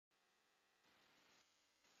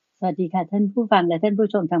สวัสดีค่ะท่านผู้ฟังและท่านผู้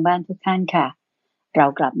ชมทางบ้านทุกท่านค่ะเรา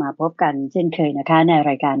กลับมาพบกันเช่นเคยนะคะใน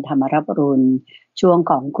รายการธรรมรับอรุณช่วง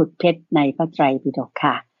ของขุดเพชรในพระไตรปิฎก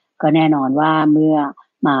ค่ะก็แน่นอนว่าเมื่อ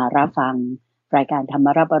มารับฟังรายการธรรม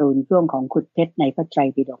รับอรุณช่วงของขุดเพชรในพระไตร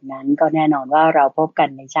ปิฎกนั้นก็แน่นอนว่าเราพบกัน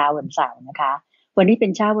ในเช้าวันเสาร์นะคะวันนี้เป็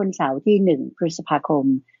นเช้าวันเสาร์ที่1พฤษภาคม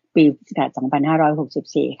ปีพุทธศักราช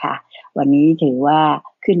2564ค่ะวันนี้ถือว่า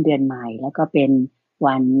ขึ้นเดือนใหม่แล้วก็เป็น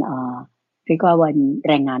วันเรียกว่าวัน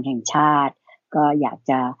แรงงานแห่งชาติก็อยาก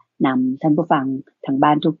จะนำท่านผู้ฟังทางบ้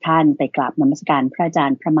านทุกท่านไปกราบนมัสการพระอาจาร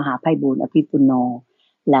ย์พระมหาไพบูลย์อภิปุโน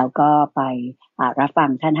แล้วก็ไปรับฟัง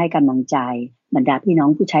ท่านให้กำลังใจบรรดาพี่น้อง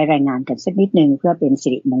ผู้ใช้แรงงานกันสักนิดนึงเพื่อเป็นสิ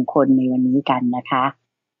ริมงคลในวันนี้กันนะคะ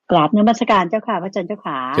กราบนมัสการเจ้าค่ะพระอาจารย์เจ้า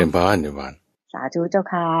ค่ะเชิญพรเชิญพรสาธุเจ้า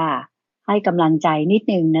ค่ะให้กำลังใจนิด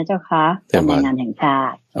นึงนะเจ้าค่ะแรงงานแห่งชา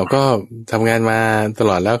ติเราก็ทำงานมาต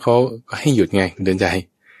ลอดแล้วเขาให้หยุดไงเดินใจ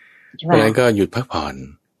เพราะฉะนั้นก็หยุดพักผ่อน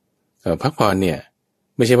พักผ่อนเนี่ย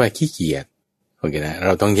ไม่ใช่ว่าขี้เกียจโอเคนะเร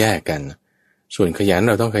าต้องแยกกันส่วนขยัน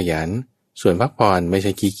เราต้องขยันส่วนพักผ่อนไม่ใ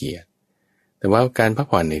ช่ขี้เกียจแต่ว่าการพัก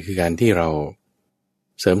ผ่อนเนี่ยคือการที่เรา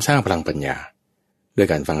เสริมสร้างพลังปัญญาด้วย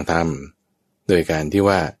การฟังธรรมโดยการที่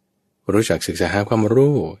ว่ารู้จักศึกษาหาความ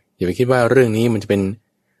รู้อย่าไปคิดว่าเรื่องนี้มันจะเป็น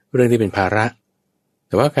เรื่องที่เป็นภาระแ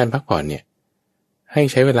ต่ว่าการพักผ่อนเนี่ยให้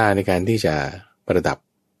ใช้เวลาในการที่จะประดับ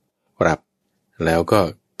ปรับแล้วก็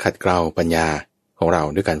ขัดเกลาปัญญาของเรา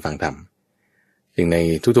ด้วยการฟังธรรมซึ่งใน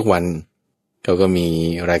ทุกๆวันเราก็มี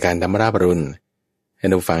รายการธรรมราชอรุณให้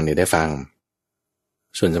เราฟังเนี่ยได้ฟัง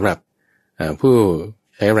ส่วนสำหรับผู้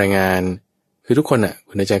ใช้รายงานคือทุกคนอ่ะ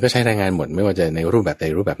คุณในใจก็ใช้รายงานหมดไม่ว่าจะในรูปแบบใด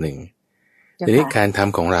รูปแบบหนึ่งทีนี้การท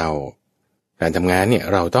ำของเราการทำงานเนี่ย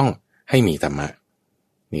เราต้องให้มีธรรมะ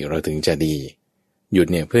นี่เราถึงจะดีหยุด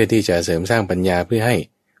เนี่ยเพื่อที่จะเสริมสร้างปัญญาเพื่อให้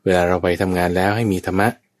เวลาเราไปทำงานแล้วให้มีธรรมะ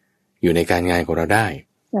อยู่ในการงานของเราได้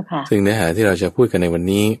ซึ่งเนื้อหาที่เราจะพูดกันในวัน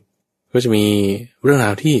นี้ก็จะมีเรื่องร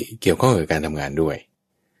าวที่เกี่ยวข้องกับการทำงานด้วย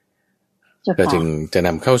เราจึงจะน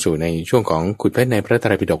ำเข้าสู่ในช่วงของขุดเพชรในพระไต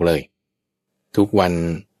รปิฎกเลยทุกวัน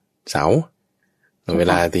เสาร์เว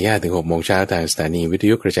ลา 5:00 ถึง 6:00 น.ทางสถานีวิท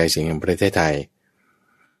ยุกระจายเสียงแห่งประเทศไทย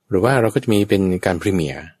หรือว่าเราก็จะมีเป็นการพรีเมี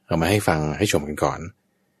ยร์เอามาให้ฟังให้ชมกันก่อน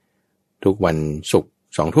ทุกวันศุกร์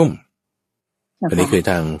 20:00 น.อันนี้คือ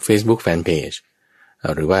ทาง Facebook Fanpage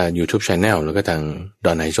หรือว่า YouTube Channel แล้วก็ทาง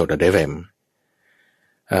donaiso.fm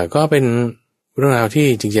ก็เป็นเรื่องราวที่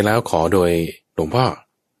จริงๆแล้วขอโดยหลวงพ่อ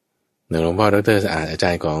ดร.สะอาดอาจา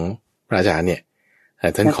รย์ของพระอาจารย์เนี่ย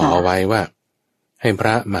ท่านขอไว้ว่าให้พร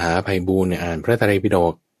ะมหาไพบูลย์เนี่ยอ่านพระไตรปิฎ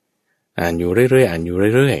กอ่านอยู่เ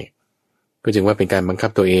รื่อยๆก็จึงว่าเป็นการบังคับ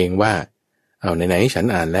ตัวเองว่าเอาไหนๆฉัน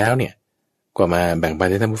อ่านแล้วเนี่ยก็มาแบ่งปัน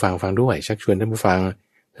ให้ท่านผู้ฟังฟังด้วยชักชวนท่านผู้ฟัง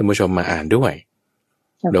ท่านผู้ชมมาอ่านด้วย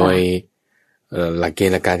โดยหลักเกณ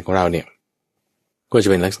ฑ์หลักการของเราเนี่ยก็จะ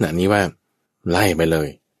เป็นลักษณะนี้ว่าไล่ไปเลย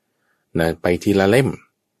นะไปทีละเล่ม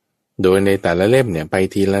โดยในแต่ละเล่มเนี่ยไป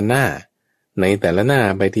ทีละหน้าในแต่ละหน้า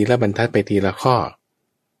ไปทีละบรรทัดไปทีละข้อ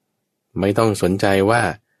ไม่ต้องสนใจว่า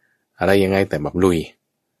อะไรยังไงแต่แบบลุย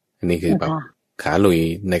อันนี้คือแบบขาลุย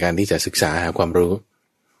ในการที่จะศึกษาหาความรู้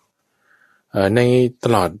ในต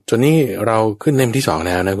ลอดจนนี้เราขึ้นเล่มที่2แ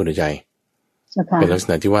ล้วนะคุณใจเป็นลักษ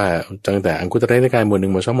ณะที่ว่าตั้งแต่อังคุตระนิกายหมวด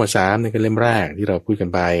 1 หมวด 2 หมวด 3นี่คือเล่มแรกที่เราพูดกัน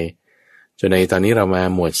ไปจนในตอนนี้เรามา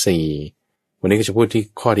หมวด4วันนี้ก็จะพูดที่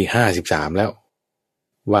ข้อที่53แล้ว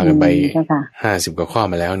ว่ากันไป50กว่าข้อ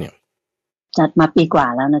มาแล้วเนี่ยจัดมาปีกว่า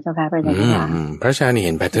แล้วนะเจ้าค่ะพระอาจารย์พระอาจารย์นี่เ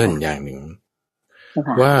ห็นแพทเทิร์นอย่างหนึ่ง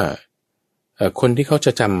ว่าคนที่เขาจ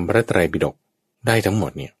ะจำพระไตรปิฎกได้ทั้งหม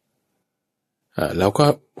ดเนี่ยแล้วก็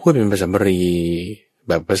พูดเป็นภาษาบาลี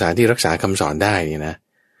แบบภาษาที่รักษาคำสอนได้เนี่ยนะ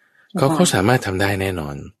เขาสามารถทำได้แน่นอ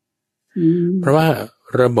นเพราะว่า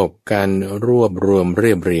ระบบการรวบรวมเ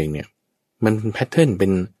รียบเรียงเนี่ยมันเป็นแพทเทิร์นเป็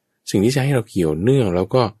นสิ่งที่จะให้เราเกี่ยวเนื่องแล้ว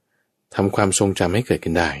ก็ทำความทรงจำให้เกิด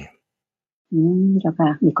ขึ้นได้เจ้าค่ะ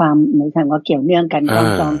มีความหมายถึงว่าเกี่ยวเนื่องกันคล้อง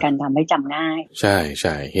จองกันทำให้จำง่ายใช่ใ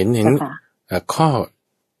ช่เห็นข้อ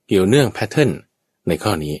เกี่ยวเนื่องแพทเทิร์นในข้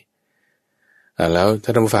อนี้แล้วถ้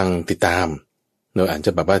าท่านผู้ฟังติดตามเราอาจจ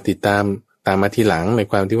ะแบบว่าติดตามมาทีหลังใน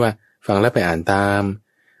ความที่ว่าฟังแล้วไปอ่านตาม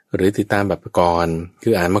หรือติดตามแบบก่อนคื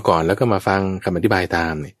ออ่านมาก่อนแล้วก็มาฟังคำอธิบายตา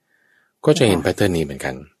มเนี่ยก็จะเห็นแพทเทิร์นนี้เหมือน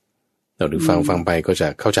กันเราหรือฟังไปก็จะ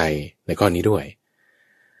เข้าใจในข้อนี้ด้วย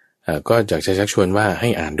ก็อยากจะชักชวนว่าให้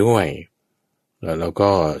อ่านด้วยแล้วก็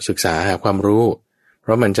ศึกษาหาความรู้เพร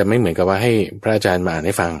าะมันจะไม่เหมือนกับว่าให้พระอาจารย์มาอ่านใ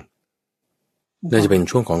ห้ฟังน่าจะเป็น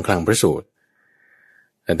ช่วงของคลังพระสูตร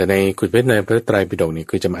แต่ในขุดเพชรในพระไตรปิฎกนี่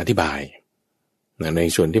คือจะมาอธิบายใน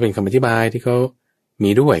ส่วนที่เป็นคำอธิบายที่เขามี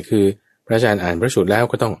ด้วยคือพระอาจารย์อ่านพระสูตรแล้ว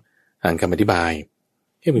ก็ต้องอ่านคำอธิบาย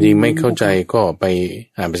บางทีไม่เข้าใจก็ไป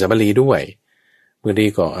อ่านภาษาบาลีด้วยบางที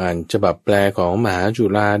ก็อ่านฉบับแปลของมหาจุ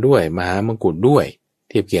ฬาด้วยมหามกุฏด้วย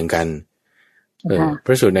เทียบเคียงกันพ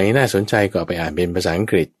ระสูตรไหนน่าสนใจก็ไปอ่านเป็นภาษาอัง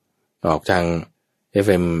กฤษออกทาง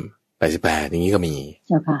FM 88อย่างนี้ก็มีเ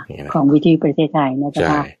จ้าค่ะของวิทยุประเทศไทยนะเจ้า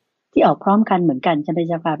ค่ะที่ออกพร้อมกันเหมือนกันใช่ไหม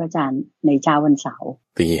เจ้าค่ะพระอาจารย์ในเช้าวันเสาร์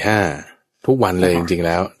 5:00ทุกวันเลยจริงๆแ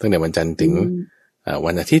ล้วตั้งแต่วันจันทร์ถึง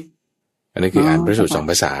วันอาทิตย์อันนี้คืออ่านพระสูตร2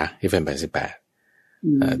ภาษา FM 88 5:00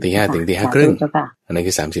 ถึง 5:30อันนี้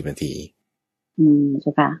คือ30 นาทีเจ้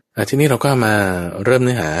าค่ะทีนี้เราก็มาเริ่มเ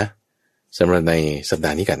นื้อหาสำหรับในสัปด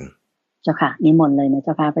าห์นี้กันเจ้าค่ะนิมนต์เลยนะเ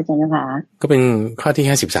จ้าค่ะพระอาจารย์เจ้าค่ะก็เป็นข้อที่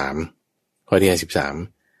53ข้อที่53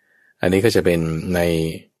อันนี้ก็จะเป็นใน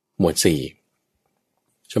หมวด4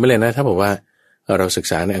จำไว้เลยนะถ้าบอกว่าเราศึก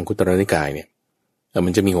ษาในอังคุตตรนิกายเนี่ยมั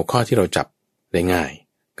นจะมีหัวข้อที่เราจับได้ง่าย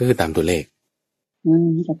ก็คือตามตัวเลข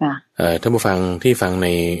เจ้าค่ะท่านผู้ฟังที่ฟังใน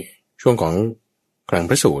ช่วงของครั้ง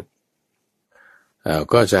พระสูตร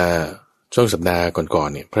ก็จะช่วงสัปดาห์ก่อน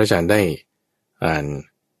ๆเนี่ยพระอาจารย์ได้อ่าน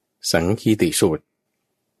สังคีติสูตร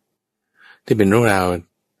ที่เป็นเรื่องราว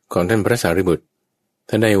ของท่านพระสารีบุตร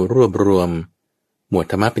ท่านได้รวบรวมหมวด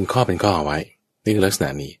ธรรมะเป็นข้อเอาไว้นี่คือลักษณะ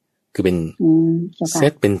นี้คือเป็นเซ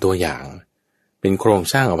ตเป็นตัวอย่างเป็นโครง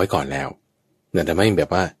สร้างเอาไว้ก่อนแล้วแต่ไม่แบบ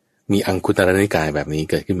ว่ามีอังคุตรนิกายแบบนี้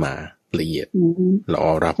เกิดขึ้นมาละเอียดเรา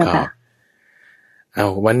รับเข้าเอา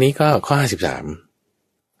วันนี้ก็ข้อ53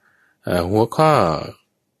หัวข้อ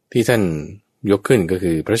ที่ท่านยกขึ้นก็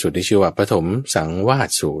คือพระสูตรที่ชื่อว่าปฐมสังวาส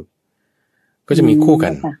สูตรก็จะมีคู่กั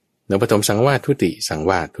นในปฐมสังวาสทุติสัง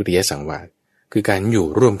วาสทุติยสังวาสคือการอยู่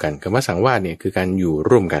ร่วมกันคำว่าสังวาสเนี่ยคือการอยู่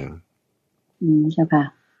ร่วมกันใช่ค่ะ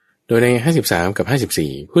โดยใน53กับ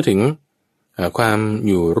54พูดถึงความ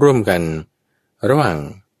อยู่ร่วมกันระหว่าง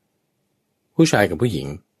ผู้ชายกับผู้หญิง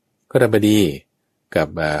กฤบดีกับ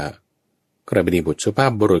กฤบดีบุตรสุภา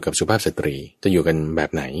พบุรุษกับสุภาพสตรีจะอยู่กันแบบ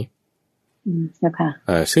ไหนใช่ค่ะ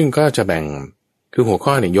ซึ่งก็จะแบ่งคือหัว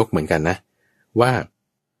ข้อเนี่ยยกเหมือนกันนะว่า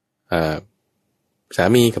สา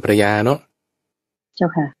มีกับภรรยาเนาะเจ้า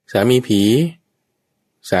ค่ะสามีผี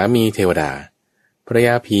สามีเทวดาภรรย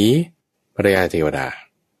าผีภรรยาเทวดา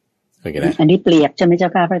โอเคนะอันนี้เปรียบใช่ไหมเจ้า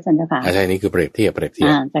ค่ะพระอาจารย์เจ้าค่ะใช่นี่คือเปรียบเทียบ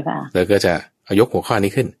เจ้าค่ะแล้วก็จะยกหัวข้อ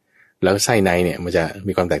นี้ขึ้นแล้วไส้ในเนี่ยมันจะ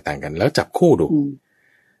มีความแตกต่างกันแล้วจับคู่ดู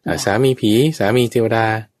สามีผีสามีเทวดา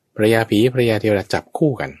ภรรยาผีภรรยาเทวดาจับ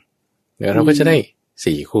คู่กันเดี๋ยวเราก็จะได้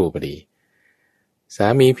4คู่พอดีสา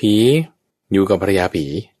มีผีอยู่กับภรรยาผี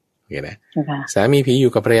โอเคนะสามีผีอ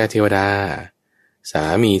ยู่กับภรรยาเทวดาสา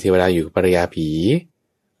มีเทวดาอยู่กับภรรยาผี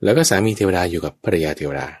แล้วก็สามีเทวดาอยู่กับภรรยาเท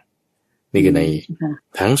วดานี่คือใน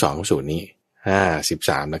ทั้ง2สูตรนี้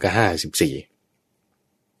53แล้วก็54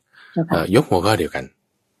ยกหัวข้อเดียวกัน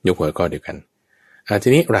ที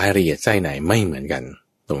นี้รายละเอียดไส้ไหนไม่เหมือนกัน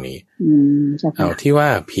ตรงนี้เอาที่ว่า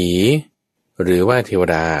ผีหรือว่าเทว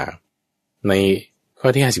ดาในข้อ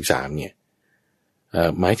ที่53เนี่ย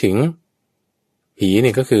หมายถึงผีเ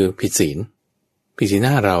นี่ยก็คือผิดศีล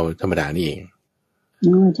5เราธรรมดานี่เอง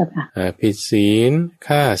ผิดศีล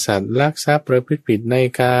ฆ่าสัตว์ลักทรัพย์ประพฤติผิดใน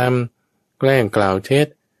กามแกล้งกล่าวเท็จ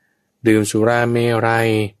ดื่มสุราเมรัย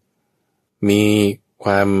มีค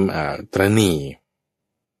วามตระหนี่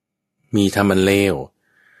มีธรรมเลว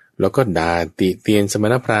แล้วก็ด่าติเตียนสม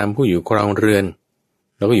ณพราหมณ์ผู้อยู่ครองเรือน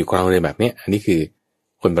แล้วก็อยู่ครองเรือนแบบนี้อันนี้คือ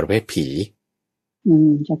คนประเภทผี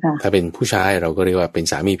ถ้าเป็นผู้ชายเราก็เรียกว่าเป็น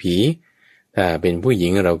สามีผีถ้าเป็นผู้หญิ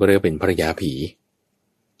งเราก็เรียกเป็นภรรยาผี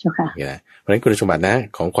เจ้าค่ะเพราะฉะนั้นคุณสมบัตินะ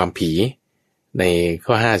ของความผีใน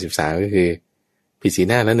ข้อ53ก็คือผิดศีล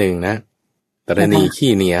5แล้ว1นะตระหนี่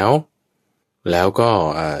ขี้เหนียวแล้วก็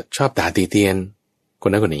ชอบด่าติเตียนคน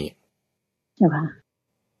นั้นคนนี้เจ้าค่ะ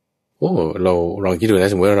โอ้เราลองคิดดูนะ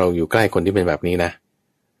สมมติว่าเราอยู่ใกล้คนที่เป็นแบบนี้นะ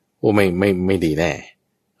โอ้ไม่ดีแน่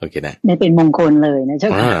โอเคนะไม่เป็นมงคลเลยนะเจ้า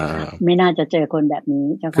ค่ะไม่น่าจะเจอคนแบบนี้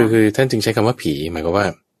เจ้าค่ะคือท่านจึงใช้คำว่าผีหมายความว่า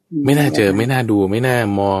ไม่น่าเจอไม่น่าดูไม่น่า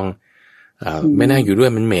มองไม่น่าอยู่ด้วย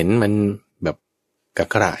มันเหม็นมันแบบกัก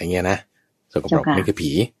กระอย่างเงี้ยนะสกปรกนี่คือ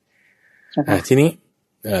ผีทีนี้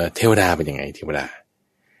เทวดาเป็นยังไงเทวดา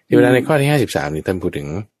ในข้อที่53นี่ท่านพูดถึง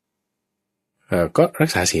ก็รัก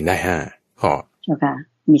ษาศีลได้5ข้อเจ้าค่ะ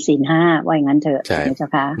มีศีล5ว่าอย่างนั้นเถอะเจ้า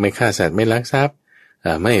ค่ะไม่ฆ่าสัตว์ไม่ลักทรัพย์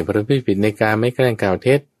ไม่ประพฤติผิดในกามไม่แกล้งกล่าวเ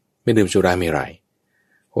ท็จไม่ดื่มสุราเมรัย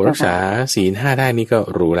โหรักษาศีล5ได้นี่ก็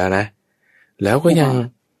รู้แล้วนะแล้วก็ยัง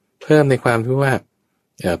เพิ่มในความที่ว่า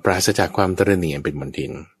ปราศจากความตระหนี่เป็นมลทิ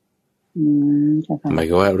นหมาย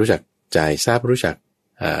ความว่ารู้จักจ่ายทรัพย์รู้จัก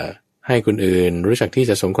ให้คนอื่นรู้จักที่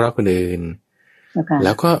จะสงเคราะห์คนอื่นแ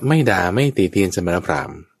ล้วก็ไม่ด่าไม่ตีเตียนสมณพราหม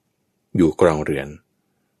ณ์อยู่ครองเรือน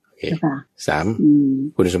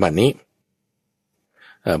3คุณสมบัตินี้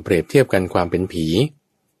เปรียบเทียบกันความเป็นผี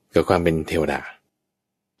กับความเป็นเทวดา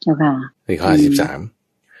ในข้อ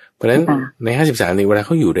53เพราะฉะนั้นใน53นี้เวลาเข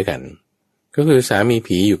าอยู่ด้วยกันก็คือสามี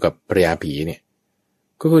ผีอยู่กับภรรยาผีเนี่ย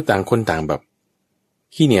ก็คือต่างคนต่างแบบ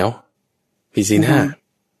ขี้เหนียวผิดศีลห้า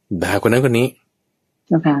ด่าคนนั้นคนนี้เ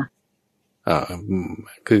จ้าค่ะ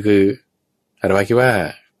คืออาตมาคิดว่า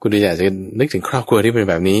คุณอยากจะนึกถึงครอบครัวที่เป็น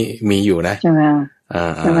แบบนี้มีอยู่นะเจ้าค่ะ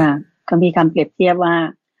เจ้าค่ะก็มีคำเปรียบเทียบว่า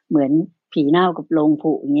เหมือนผีเน่ากับโลง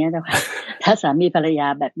ผุอย่างเงี้ยเจ้าค่ะถ้าสามีภรรยา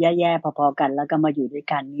แบบแย่ๆพอๆกันแล้วก็มาอยู่ด้วย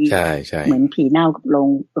กันนี่เหมือนผีเน่ากับโ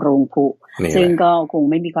ลงผุซึ่งก็คง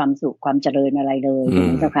ไม่มีความสุขความเจริญอะไรเลย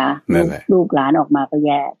เจ้าค่ะลูกหลานออกมาก็แ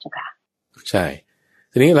ย่เจ้าค่ะใช่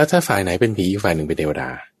ทีนี้แล้วถ้าฝ่ายไหนเป็นผีอีกฝ่ายหนึ่งเป็นเทวดา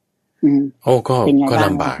โอ้ก็ล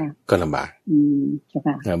ำบากใช่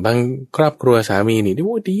ค่ะบางครอบครัวสามีนี่โ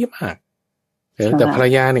อ้ดีมากแต่ภรร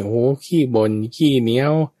ยาเนี่ยโอ้ขี้บ่นขี้เหนีย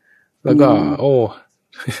วแล้วก็โอ้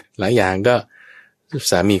หลายอย่างก็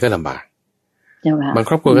สามีก็ลำบากบาง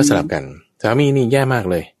ครอบครัวก็สลับกันสามีนี่แย่มาก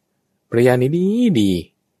เลยภรรยานี่ดี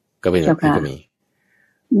ก็เป็นแบบนี้ก็มี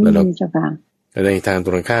แล้วในทางต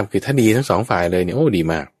รงข้ามคือถ้าดีทั้งสองฝ่ายเลยเนี่ยโอ้ดี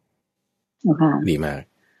มากดีมาก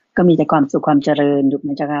ก็มีแต่ความสุขความเจริญถูกไหม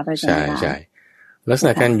เจ้าค่ะพระอาจารย์ใช่ลักษณ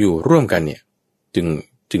ะการอยู่ร่วมกันเนี่ย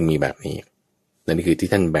จึงมีแบบนี้นั่นคือที่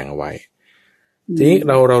ท่านแบ่งเอาไว้ทีนี้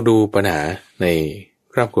เราดูปัญหาใน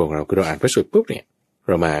ครอบครัวของเราคือเราอ่านพระสูตรปุ๊บเนี่ยเ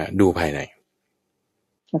รามาดูภายใน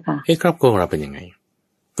ครอบครัวของเราเป็นยังไง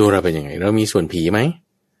ตัวเราเป็นยังไงเรามีส่วนผีไหม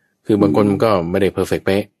คือบางคนก็ไม่ได้เพอร์เฟกต์เ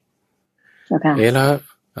ป๊ะแล้ว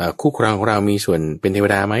คู่ครองของเรามีส่วนเป็นเทว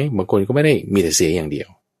ดาไหมบางคนก็ไม่ได้มีแต่เสียอย่างเดียว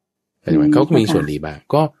แต่เขาก็มีส่วนดีบ้าง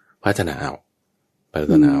ก็พัฒนาเอา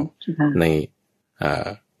ใน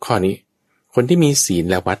ข้อนี้คนที่มีศีล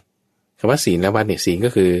และวัดคำว่าศีลและวัดเนี่ยศีลก็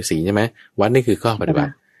คือศีลใช่ไหมวัดนี่คือข้อปฏิบั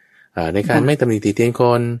ติในการไม่ตำหนิติเตียนค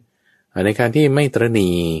นในการที่ไม่ตระห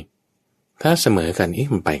นี่ถ้าเสมอกัน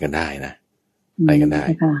มันไปกันได้นะไปกันได้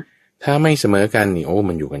ถ้าไม่เสมอกันนี่โอ้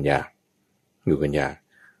มันอยู่กันยาก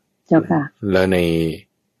เจ้าค่ะแล้วใน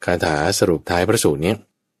คาถาสรุปท้ายพระสูตรนี้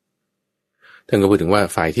ท่านก็พูดถึงว่า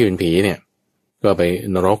ฝ่ายที่เป็นผีเนี่ยก็ไป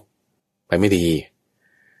นรกไปไม่ดี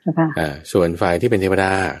ส่วนฝ่ายที่เป็นเทวด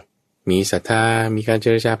ามีศรัทธามีการเจ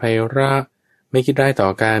รจาไพเราะไม่คิดร้ายต่อ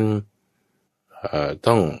กัน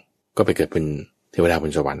ต้องก็ไปเกิดเป็นเทวดาบ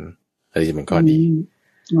นสวรรค์อะไรจะเป็นข้อดี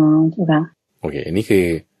ใช่ค่ะโอเคนี่คือ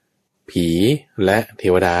ผีและเท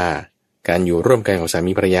วดาการอยู่ร่วมกันของสา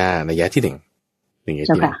มีภรรยาในยะที่หนึ่ง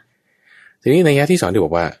ทีนี้ในยะที่สองที่บ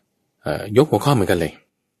อกว่ายกหัวข้อเหมือนกันเลย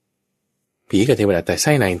ผีกับเทวดาแต่ไ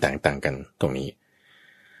ส้ในต่างกันตรงนี้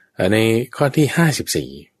ในข้อที่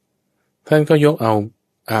54ท่านก็ยกเอา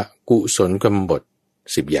อกุศลกรรมบท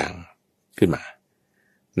10อย่างขึ้นมา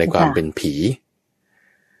ในความเป็นผี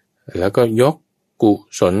แล้วก็ยกกุ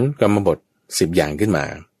ศลกรรมบท10อย่างขึ้นมา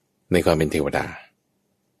ในความเป็นเทวดา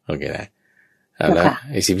โอเคนะแล้ว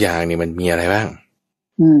ไอ้10อย่างนี่มันมีอะไรบ้าง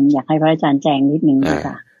อยากให้พระอาจารย์แจงนิดนึง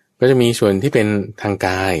ค่ะก็จะมีส่วนที่เป็นทางก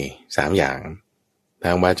าย3อย่างท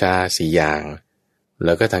างวาจา4อย่างแ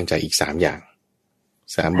ล้วก็ทางใจอีก3อย่าง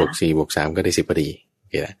3บวก4บวก3ก็ได้10พอดีโอ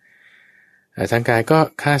เคนะทางกายก็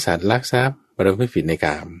ฆ่าสัตว์ลักทรัพย์ประพฤติผิดในก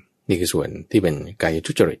ามนี่คือส่วนที่เป็นกาย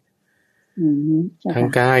ทุจริตทาง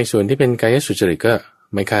กายส่วนที่เป็นกายสุจริตก็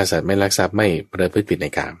ไม่ฆ่าสัตว์ไม่ลักทรัพย์ไม่ประพฤติผิดใน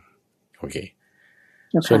กามโอเค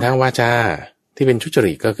ส่วนทางวาจาที่เป็นทุจ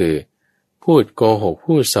ริตก็คือพูดโกหก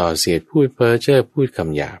พูดส่อเสียดพูดเพ้อเจ้อพูดค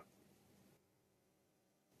ำหยาบ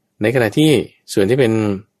ในขณะที่ส่วนที่เป็น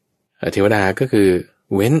เทวดาก็คือ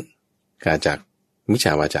เว้นการจากมิจฉ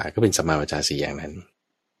าวาจาก็เป็นสัมมาวาจา4อย่างนั้น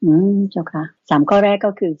เจ้าค่ะ3ข้อแรก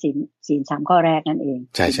ก็คือศีล3ข้อแรกนั่นเอง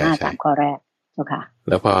ใช่3ข้อแรกเจ้าค่ะ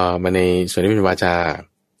แล้วพอมาในส่วนที่เป็นวาจา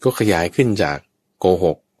ก็ขยายขึ้นจากโกห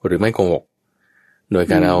กหรือไม่โกหกโดย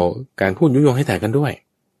การเอาการพูดยุยงให้แตกกันด้วย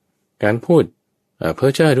การพูดเพ้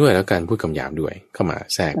อเจ้อด้วยแล้วการพูดคำหยาบด้วยเข้ามา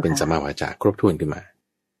แทรกเป็นสัมมาวาจาครบถ้วนขึ้นมา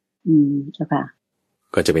เจ้าค่ะ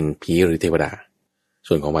ก็จะเป็นผีหรือเทวดา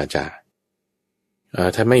ส่วนของวาจา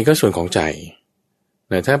ถ้าไม่ก็ส่วนของใจ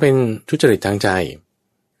แต่ถ้าเป็นทุจริตทางใจ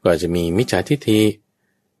ก็จะมีมิจฉาทิฏฐิ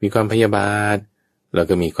มีความพยาบาทแล้ว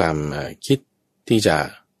ก็มีความคิดที่จะ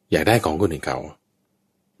อยากได้ของคนอื่นเขา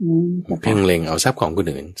เพ่งเล็งเอาทรัพย์ของคน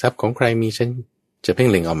อื่นทรัพย์ของใครมีฉันจะเพ่ง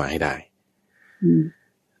เล็งเอามาให้ได้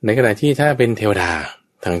ในขณะที่ถ้าเป็นเทวดา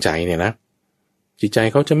ทางใจเนี่ยนะจิตใจ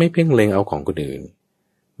เขาจะไม่เพ่งเล็งเอาของคนอื่น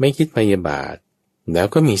ไม่คิดพยาบาทแล้ว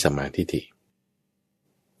ก็มีสัมมาทิฏฐิ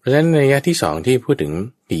เพราะฉะนั้นในระยะที่2ที่พูดถึง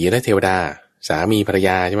ผีและเทวดาสามีภรรย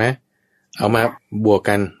าใช่ไหมเอามาบวก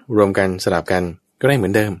กันรวมกันสลับกันก็ได้เหมื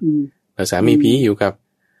อนเดิมสามีผีอยู่กับ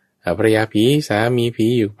ภรรยาผีสามีผี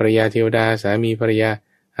อยู่ภรรยาเทวดาสามีภรรยา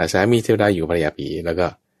สามีเทวดาอยู่ภรรยาผีแล้วก็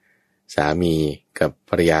สามีกับ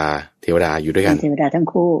ภรรยาเทวดาอยู่ด้วยกันเทวดาทั้ง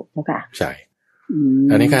คู่แล้วค่ะใช่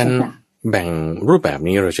ในการแบ่งรูปแบบ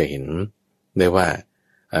นี้เราจะเห็นได้ว่า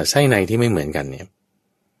ไส้ในที่ไม่เหมือนกันเนี่ย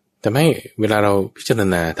ทำให้เวลาเราพิจาร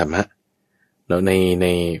ณาธรรมะเราใน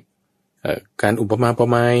การอุปมาอุป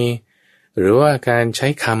ไมยหรือว่าการใช้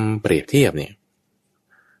คำเปรียบเทียบเนี่ย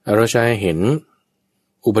เราจะเห็น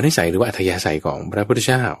อุปนิสัยหรือว่าอัธยาศัยของพระพุทธ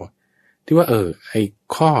เจ้าที่ว่าไอ้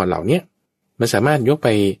ข้อเหล่านี้มันสามารถยกไป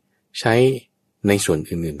ใช้ในส่วน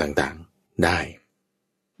อื่นๆต่างๆได้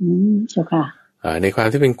เจ้าค่ะในความ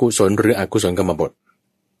ที่เป็นกุศลหรืออกุศลกรรมบท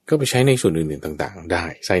ก็ไปใช้ในส่วนอื่นๆต่างๆได้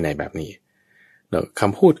ใส่ในแบบนี้แล้วค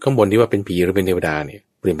ำพูดข้างบนที่ว่าเป็นผีหรือเป็นเทวดาเนี่ย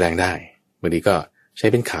เปลี่ยนแปลงได้บางทีก็ใช้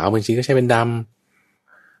เป็นขาวบางทีก็ใช้เป็นด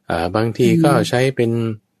ำบางทีก็ใช้เป็น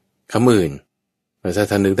คำอื่นถ้า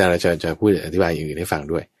ท่านนึกได้เราจะพูดอธิบายอย่างอื่นให้ฟัง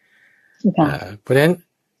ด้วยเพราะฉะนั้น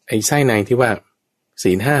ไอ้ไส้ในที่ว่า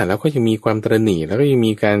ศีลห้าแล้วก็ยังมีความตระหนี่แล้วก็ยัง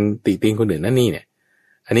มีการติติงคนอื่นนั่นนี่เนี่ย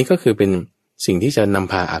อันนี้ก็คือเป็นสิ่งที่จะน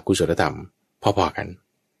ำพาอกุศลธรรมพอๆกัน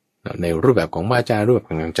ในรูปแบบของวาจารูปแบบข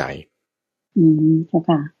องทางใจ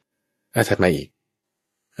ค่ะถัดมาอีก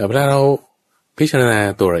เวลาเราพิจารณา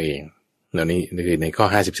ตัวเราเองแล้วนี่คือในข้อ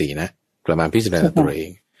54นะกลับมาพิจารณาตัวเราเอ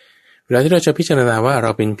งเวลาที่เราจะพิจารณาว่าเร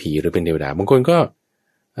าเป็นผีหรือเป็นเทวดาบางคนก็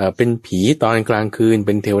เป็นผีตอนกลางคืนเ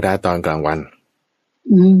ป็นเทวดาตอนกลางวัน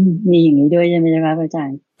มีอย่างนี้ด้วยใช่ไหมครับอาจาร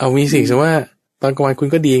ย์เอามีสิ่งสมมติว่าตอนกลางวันคุณ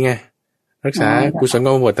ก็ดีไงรักษากุศลกร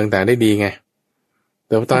รมบทต่างๆได้ดีไงแ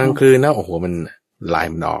ต่ตอนกลางคืนนะโอ้โหมันลาย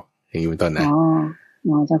มันออกอย่างนี้เป็นต้นนะ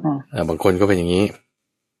เจ้าค่ะบางคนก็เป็นอย่างนี้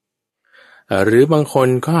หรือบางคน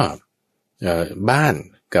ก็บ้าน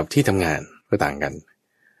กับที่ทำงานก็ต่างกัน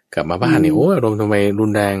กลับมาบ้านเนี่ยโอ้อารมณ์ทำไมรุ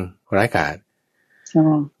นแรงร้ายกาจ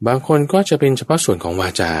บางคนก็จะเป็นเฉพาะส่วนของวา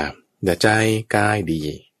จาแต่ใจกายดี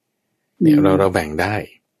เนี่ยเราแบ่งได้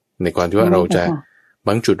ในก่อนที่ว่าเราจะบ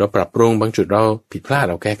างจุดเราปรับปรุงบางจุดเราผิดพลาด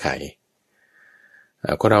เราแก้ไข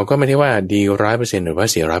คนเราก็ไม่ได้ว่าดี 100% หรือว่า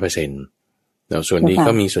เสีย 100%แล้วส่วนดี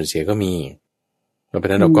ก็มีส่วนเสียก็มีเพราะ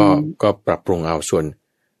ฉะนั้นเราก็ปรับปรุงเอาส่วน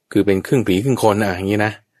คือเป็นครึ่งผีครึ่งคนอย่างนี้น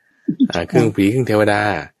ะครึ่งผีครึ่งเทวดา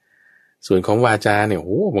ส่วนของวาจาเนี่ยโ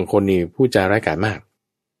อ้บางคนนี่พูดจาร้ายกาจมาก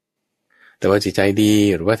แต่ว่าจิตใจดี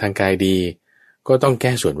หรือว่าทางกายดีก็ต้องแ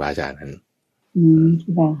ก้ส่วนวาจานั้น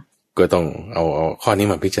ก็ต้องเอาข้อนี้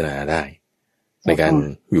มาพิจารณาได้ในการ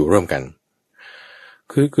อยู่ร่วมกัน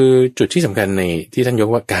คือจุดที่สำคัญในที่ท่านยก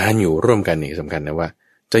ว่าการอยู่ร่วมกันนี่สำคัญนะว่า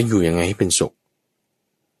จะอยู่ยังไงให้เป็นสุข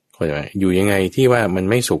เข้าใจไหมอยู่ยังไงที่ว่ามัน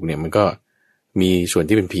ไม่สุขเนี่ยมันก็มีส่วน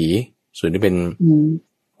ที่เป็นผีส่วนที่เป็น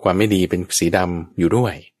ความไม่ดีเป็นสีดำอยู่ด้ว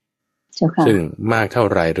ยซึ่งมากเท่า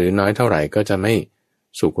ไหร่หรือน้อยเท่าไหร่ก็จะไม่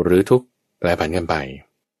สุขหรือทุกข์แปรผันกันไป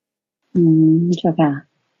ใช่ค่ะ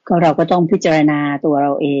ก็เราก็ต้องพิจารณาตัวเร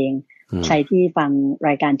าเองใครที่ฟังร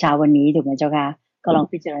ายการเช้าวันนี้ถูกไหมเจ้าค่ะก็ลอง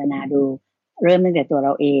พิจารณาดูเริ่มตั้งแต่ตัวเร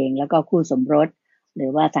าเองแล้วก็คู่สมรสหรื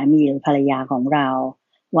อว่าสามีหรือภรรยาของเรา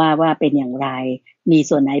ว่าเป็นอย่างไรมี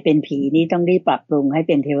ส่วนไหนเป็นผีนี่ต้องรีบปรับปรุงให้เ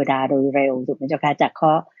ป็นเทวดาโดยเร็วถูกไหมเจ้าค่ะจากข้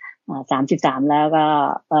อ33แล้วก็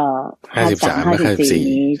53 54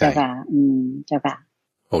นี้เจ้าค่ะเจ้าค่ะ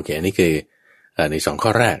โอเคอันนี้คือใน2ข้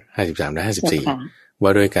อแรก53และ54ว่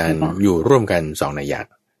าโดยการอยู่ร่วมกัน2นัยยะ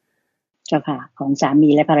เจ้าค่ะของสามี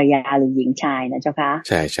และภรรยาหรือหญิงชายนะเจ้าค่ะ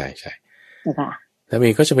ใช่ๆๆเจ้าค่ะแล้วมี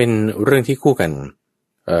ก็จะเป็นเรื่องที่คู่กัน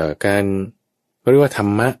การเรียกว่าธร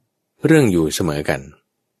รมะเรื่องอยู่เสมอกัน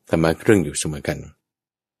ธรรมะเรื่องอยู่เสมอกัน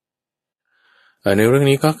ในเรื่อง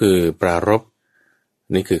นี้ก็คือปรารภ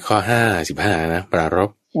นี่คือข้อ55นะปรารภ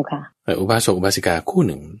อุบาสกอุบาสิกาคู่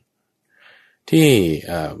หนึ่งที่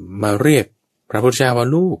มาเรียกพระพุทธเจ้าว่า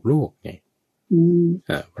ลูกไง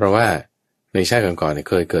เพราะว่าในชาติก่อนๆเนี่ย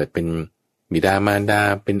เคยเกิดเป็นบิดามารดา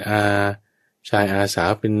เป็นอาชายอาสา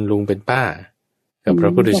วเป็นลุงเป็นป้ากับพร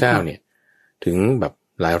ะพุทธเจ้าเนี่ยถึงแบบ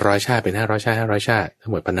หลายร้อยชาติเป็น500 ชาติ500 ชาติทั้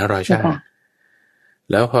งหมด 1,500 ชาติ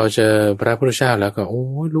แล้วพอเจอพระพุทธเจ้าแล้วก็โอ้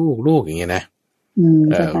ลูกอย่างเงี้ยนะ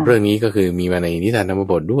เรื่องนี้ก็คือมีมาในนิทานธรรม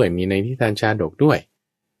บทด้วยมีในนิทานชาดกด้วย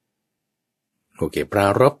โอเคปรา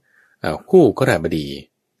รภคู่กฤบดี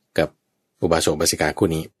กับอุบาสกอุบาสิกาคู่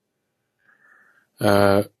นี้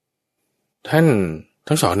ท่าน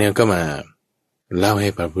ทั้งสองเนี่ยก็มาเล่าให้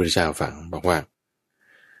พระพุทธเจ้าฟังบอกว่า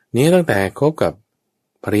นี้ตั้งแต่คบกับ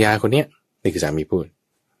ภรรยาคนเนี้ยนี่คือสามีพูด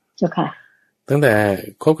เจ้าค่ะตั้งแต่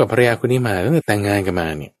คบกับภรรยาคนนี้มาตั้งแต่แต่งงานกันมา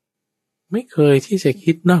เนี่ยไม่เคยที่จะ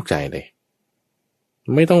คิดนอกใจเลย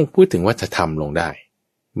ไม่ต้องพูดถึงว่าจะทำลงได้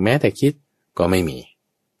แม้แต่คิดก็ไม่มี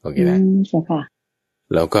โอเคนะใช่ค่ะ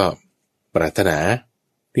แล้วก็ปรารถนา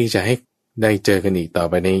ที่จะให้ได้เจอกันอีกต่อ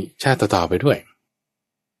ไปในชาติต่อๆไปด้วย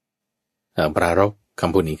ปรารภค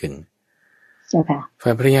ำพูดนี้ขึ้นใช่ค่ะฝ่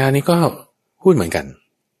ายภรรยานี่ก็พูดเหมือนกัน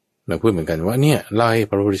เราพูดเหมือนกันว่าเนี่ยเล่าให้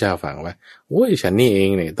พระพุทธเจ้าฟังว่าโอ้ยฉันนี่เอง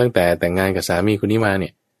เนี่ยตั้งแต่แต่งงานกับสามีคนนี้มาเนี่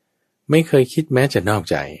ยไม่เคยคิดแม้จะนอก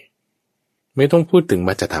ใจไม่ต้องพูดถึง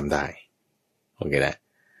ว่าจะทำได้โอเคนะ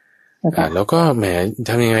แล้วก็แหม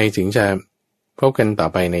ทำยังไงถึงจะพบกันต่อ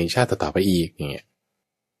ไปในชาติต่อไปอีกอย่างเงี้ย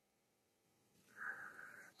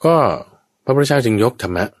ก็ พระพุทธเจ้าจึงยกธร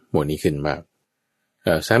รมะหมวดนี้ขึ้นมา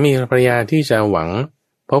สามีภรรยาที่จะหวัง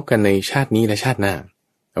พบกันในชาตินี้และชาติหน้า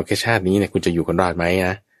โอเคชาตินี้เนี่ยคุณจะอยู่กันรอดไหม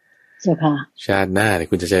นะเจ้าค่ะชาติหน้าเนี่ย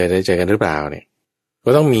คุณจะได้เจอกันหรือเปล่าเนี่ยก็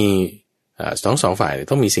ต้องมีสองฝ่าย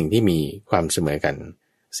ต้องมีสิ่งที่มีความเสมอกัน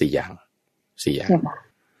4 อย่าง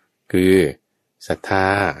คือศรัทธา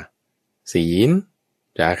ศีล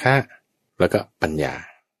จาคะแล้วก็ปัญญา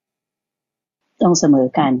ต้องเสมอ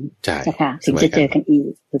กันใช่ค่ะถึงจะเจอกันอีก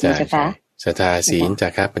ถูกไหมเจ้าค่ะศรัทธาศีลจา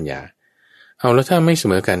คะปัญญาเอาแล้วถ้าไม่เส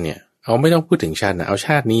มอกันเนี่ยเอาไม่ต้องพูดถึงชาตินะเอาช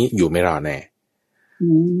าตินี้อยู่ไม่รอดแน่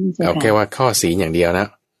เอาแค่ว่าข้อศีลอย่างเดียวนะ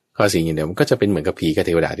ข้อศีลอย่างเดียวมันก็จะเป็นเหมือนกับผีกับเท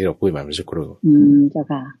วดาที่เราพูดมาเมื่อสักครู่เจ้า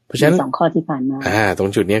ค่ะเพราะฉะนั้น2 ข้อที่ผ่านมาตรง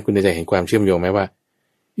จุดนี้คุณจะเห็นความเชื่อมโยงไหมว่า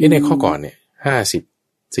ในข้อก่อนเนี่ย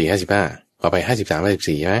54 55ต่อไป53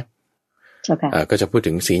 54ใช่ไหมเจ้าค่ะก็จะพูด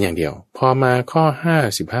ถึงศีลอย่างเดียวพอมาข้อ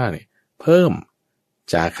55เนี่ยเพิ่ม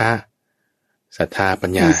จาคะศรัทธาปั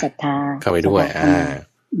ญญาเข้าไปด้วย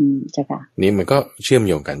เจ้าค่ะนี่มันก็เชื่อม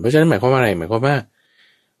โยงกันเพราะฉะนั้นหมายความว่าอะไรหมายความว่า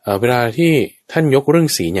เวลาที่ท่านยกเรื่อง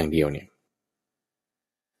ศีลอย่างเดียวเนี่ย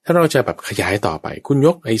ถ้าเราจะแบบขยายต่อไปคุณย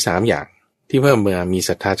กไอ้3อย่างที่เพิ่มมามีศ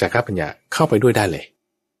รัทธาจาคะปัญญาเข้าไปด้วยได้เลย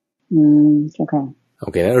เจ้าค่ะโอ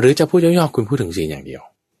เคนะหรือจะพูดย่อๆคุณพูดถึงศีลอย่างเดียว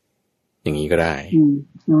อย่างนี้ก็ได้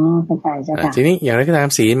เข้าใจเจ้าค่ะทีนี้อย่างไรก็ตาม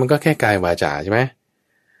ศีลมันก็แค่กายวาจาใช่ไหม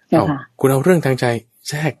คุณเอาเรื่องทางใจ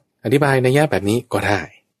แทรกอธิบายในแง่แบบนี้ก็ได้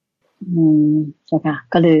เจ้าค่ะ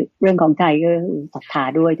ก็เลยเรื่องของใจก็ศรัทธา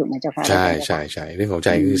ด้วยถูกไหมเจ้าค่ะใช่เรื่องของใจ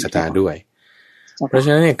คือศรัทธาด้วยเพราะฉ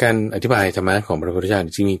ะนั้นเนี่ยการอธิบายธรรมะของพระพุทธเจ้า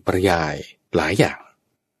จึงมีปริยายหลายอย่าง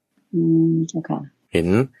เจ้าค่ะเห็น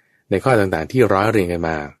ในข้อต่างๆที่ร้อยเรียงกันม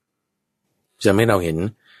าจะไม่เราเห็น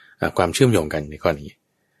ความเชื่อมโยงกันในข้อนี้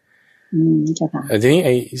เจ้าค่ะทีนี้ไ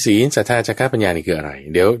อ้ศีลศรัทธาจาคะปัญญานี่คืออะไร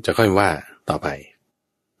เดี๋ยวจะค่อยว่าต่อไป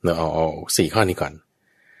เราเอา4 ข้อนี้ก่อน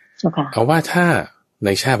เอาว่าถ้าใน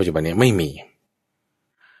ชาติปัจจุบันนี้ไม่มี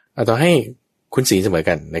เอาต่อให้คุณศีลเสมอ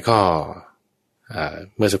กันในข้อ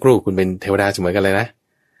เมื่อสักครู่คุณเป็นเทวดาเสมอกันเลยนะ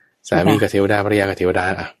สามีกับเทวดาภรรยากับเทวดา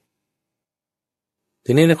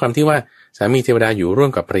ทีนี้ในความที่ว่าสามีเทวดาอยู่ร่ว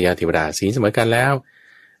มกับภรรยาเทวดาศีลเสมอกันแล้ว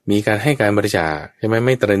มีการให้การบริจาคใช่ไหมไ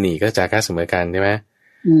ม่ตระหนี่ก็จาคะเสมอกันใช่ไหม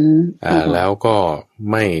แล้วก็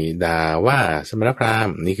ไม่ด่าว่าสมณพราหม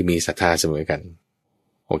ณ์นี่คือมีศรัทธาเสมอกัน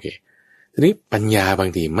โอเคทีนี้ปัญญาบาง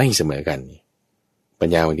ทีไม่เสมอกันปัญ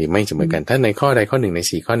ญาบางทีไม่เสมอกันถ้าในข้อใดข้อหนึ่งใน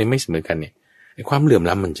4 ข้อนี้ไม่เสมอกันเนี่ยความเหลื่อม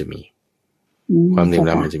ล้ำมันจะมีความเหลื่อม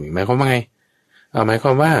ล้ำมันจะมีหมายความว่าไงหมายคว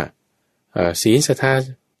ามว่าศีลศรัทธา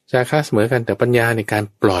จาคะเสมอกันแต่ปัญญาในการ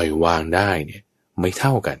ปล่อยวางได้เนี่ยไม่เท่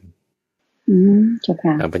ากัน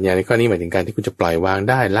ปัญญาในข้อนี้หมายถึงการที่คุณจะปล่อยวาง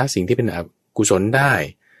ได้ละสิ่งที่เป็นอกุศลได้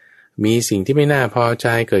มีสิ่งที่ไม่น่าพอใจ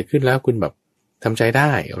เกิดขึ้นแล้วคุณแบบทำใจไ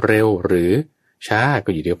ด้เร็วหรือช้าก็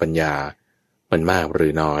อยู่ที่ปัญญามันมากหรื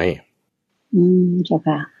อน้อยเจ้า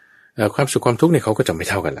ค่ะความสุขความทุกข์เนี่ยเขาก็จะไม่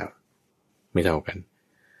เท่ากันแล้วไม่เท่ากัน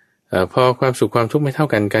พอความสุขความทุกข์ไม่เท่า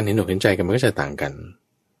กันการเห็นอกเห็นใจกันมันก็จะต่างกัน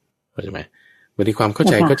เข้าใจไหมบางทีความเข้า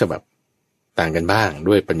ใจก็จะแบบต่างกันบ้าง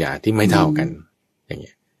ด้วยปัญญาที่ไม่เท่ากันอย่างเ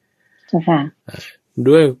งี้ยเจ้าค่ะ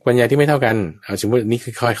ด้วยปัญญาที่ไม่เท่ากันเอาสมมตินี่คื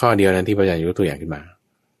อข้อเดียวนั้นที่พระอาจารย์ยกตัวอย่างขึ้นมา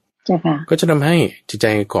เจ้าค่ะก็จะทำให้จิตใจ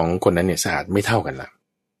ของคนนั้นเนี่ยสะอาดไม่เท่ากันละ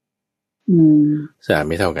สะอาด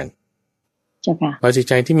ไม่เท่ากันเจ้าค่ะพอจิต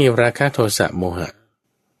ใจที่มีราคะโทสะโมหะ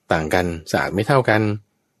ต่างกันสะอาดไม่เท่ากัน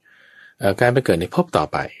การไปเกิดในภพต่อ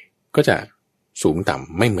ไปก็จะสูงต่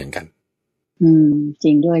ำไม่เหมือนกันจ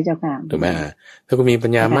ริงด้วยเจ้าค่ะถูกไหมถ้าคุณมีปั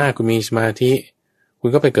ญญามากคุณมีสมาธิคุณ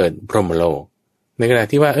ก็ไปเกิดพรหมโลกในขณะ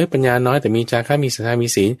ที่ว่าปัญญาน้อยแต่มีจาคะมีศรัทธามี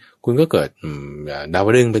ศีลคุณก็เกิดดาว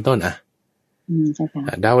ดึงส์เป็นต้นเจ้าค่ะ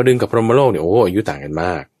ดาวดึงส์กับพรหมโลกเนี่ยโอ้อายุต่างกันม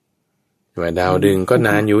ากใช่ไหมดาวดึงส์ก็น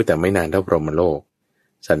านอยู่แต่ไม่นานเท่าพรหมโลก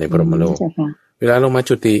สัตว์ในพรหมโลกเวลาลงมา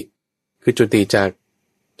จุติคือจุติจาก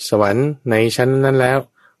สวรรค์ในชั้นนั้นแล้ว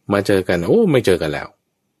มาเจอกันไม่เจอกันแล้ว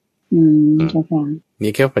เจ้าค่ะ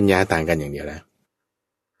นี่แค่ปัญญาต่างกันอย่างเดียวนะ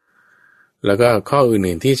แล้วก็ข้อ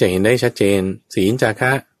อื่นๆที่จะเห็นได้ชัดเจนศีลจาค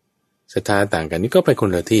ะศรัทธาต่างกันนี่ก็ไปคน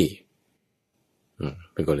ละที่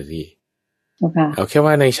เป็นคนละที่เอาแค่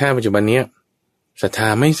ว่าในชาติปัจจุบันนี้ศรัทธา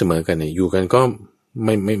ไม่เสมอกันเนี่ยอยู่กันก็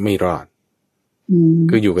ไม่รอด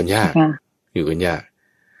คืออยู่กันยากอยู่กันยาก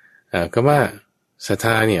ก็ว่าศรัทธ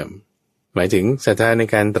าเนี่ยหมายถึงศรัทธาใน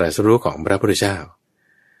การตรัสรู้ของพระพุทธเจ้า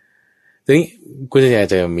ทีนี้คุณ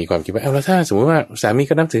จะมีความคิดว่าแล้วถ้าสมมติว่าสามี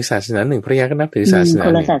ก็นับถือศาสนาหนึ่งภรรยาก็นับถือศาสนาค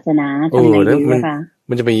นละศาสนาทำไงดีนะคะ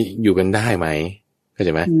มันจะไปอยู่กันได้ไหมเข้าใจ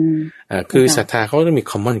ไหมคือศรัทธาเขาต้องมี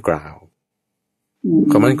common ground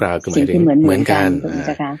common ground คือหมายถึงเหมือนกัน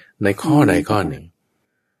ในข้อใดข้อหนึ่ง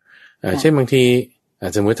เช่นบางที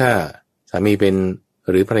สมมติถ้าสามีเป็น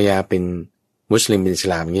หรือภรรยาเป็นมุสลิมเป็นอิส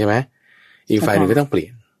ลามอย่างนี้ใช่ไหมอีกฝ่ายหนึ่งก็ต้องเปลี่ย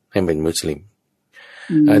นให้เป็นมุสลิม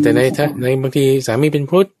แต่ในบางทีสามีเป็น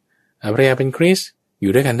พุทธภรรยาเป็นคริสต์อ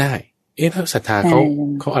ยู่ด้วยกันได้แล้วศรัทธา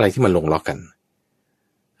เขาอะไรที่มันลงล็อกกัน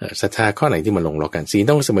ศรัทธาข้อไหนที่มันลงล็อกกันศีล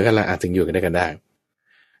ต้องเสมอกันละถึงอยู่กันได้กันได้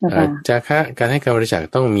จาคะการให้การบริจาค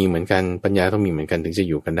ต้องมีเหมือนกันปัญญาต้องมีเหมือนกันถึงจะ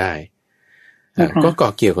อยู่กันได้ก็ก่อ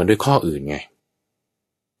เกี่ยวกันด้วยข้ออื่นไง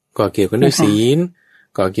ก่อเกี่ยวกันด้วยศีล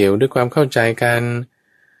ก่อเกี่ยวด้วยความเข้าใจกัน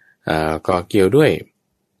ก่อเกี่ยวด้วย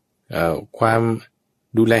ความ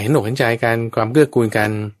ดูแลเห็นอกเห็นใจกันความเกื้อกูลกัน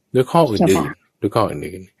ด้วยข้ออื่นๆด้วยข้อ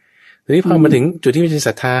อื่นๆทีนี้พอมาถึงจุดที่เป็นศ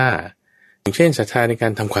รัทธาอย่างเช่นศรัทธาในกา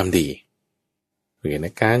รทำความดีหรือใน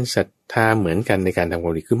การศรัทธาเหมือนกันในการทำคว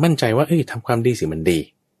ามดีคือมั่นใจว่าทำความดีสิมันดี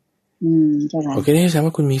โอเคนี่แสดง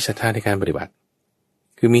ว่าคุณมีศรัทธาในการปฏิบัติ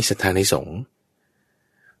คือมีศรัทธาในสงฆ์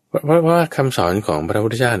เพราะว่าคำสอนของพระพุท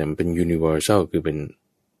ธเจ้าเนี่ยมันเป็น universal คือเ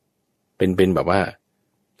ป็นแบบว่า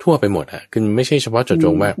ทั่วไปหมดคือไม่ใช่เฉพาะเจาะจ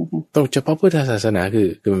งว่าต้องเฉพาะพุทธศาสนา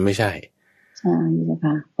คือมันไม่ใช่ใช่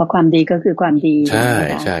ค่ะเพราะความดีก็คือความดีใช่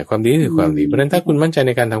ใช่ความดีคือความดีเพราะฉะนั้นถ้าคุณมั่นใจใ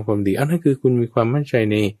นการทำความดีนั่นคือคุณมีความมั่นใจ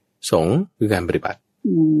ในสงฆ์คือการปฏิบัติ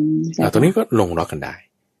ตัวนี้ก็ลงล็อกกันได้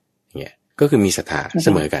เนี่ยก็คือมีศรัทธาเส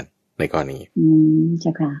มอกันในกรณีใ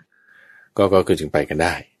ช่ค่ะก็คือจึงไปกันไ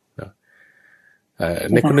ด้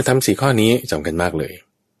ในคุณธรรม4ข้อนี้สำคัญมากเลย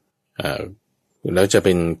แล้วจะเ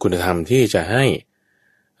ป็นคุณธรรมที่จะให้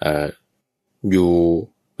อยู่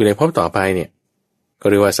ในภพต่อไปเนี่ยก็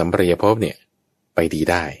เรียกว่าสัมปรายภพเนี่ยไปดี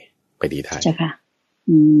ได้เจ้าค่ะ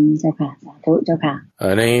เจ้าค่ะสาธุเจ้าค่ะ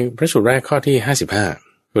ในพระสูตรแรกข้อที่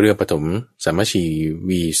55เรื่องปฐมสัมมชี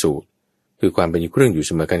วีสูตรคือความเป็นอยู่เครื่องอยู่เ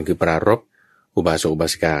สมอกันคือปรารภอุบาสกอุบา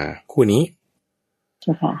สิกาคู่นี้เ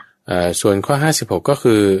จ้าค่ะส่วนข้อ56ก็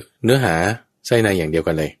คือเนื้อหาไส้ในอย่างเดียว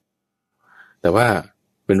กันเลยแต่ว่า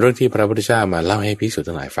เป็นเรื่องที่พระพุทธเจ้ามาเล่าให้ภิกษุ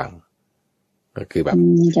ทั้งหลายฟังก็คือแบบ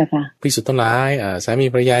ภิกษุทั้งหลายสามี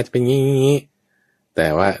ภรรยาจะเป็นอย่างนี้แต่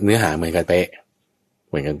ว่าเนื้อหาเหมือนกันเป๊ะ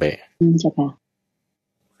ใช่ค่ะ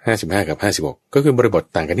55กับ56ก็คือบริบท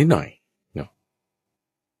ต่างกันนิดหน่อยเนาะ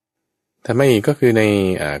ถ้าไม่ก็คือใน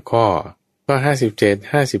ข้อ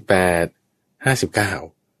57 58 59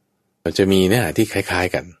เราจะมีเนื้อหาที่คล้าย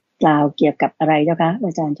ๆกันกล่าวเกี่ยวกับอะไรเจ้าคะอ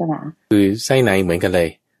าจารย์เจ้าค่ะคือไส้ในเหมือนกันเลย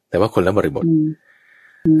แต่ว่าคนละบริบท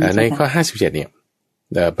ในข้อ57เนี่ย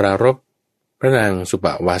ปรารภพระนางสุป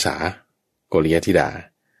วาสาโกริยธิดา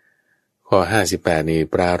ข้อ58นี่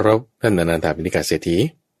ปรารภท่านอนันทปิณกเศรษฐี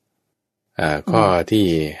ข้อที่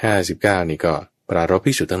59นี่ก็ปรารภ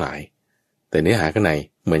ภิกษุทั้งหลายแต่เนื้อหาข้างใน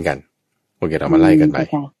เหมือนกันโอเคเรามาไล่กันไป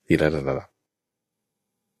ทีละระดับ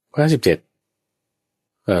ข้อ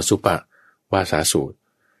57สุปวาสาสูตร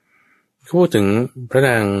พูดถึงพระน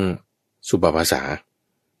างสุปวาสา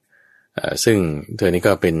ซึ่งเธอนี้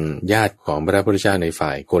ก็เป็นญาติของพระพุทธเจ้าในฝ่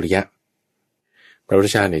ายโกริยะพระพุทธ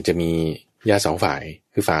เจ้าเนี่ยจะมีญาติ2ฝ่าย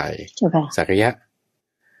คือฝ่ายสักยะ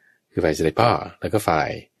คือฝ่ายเสด็จพ่อแล้วก็ฝ่าย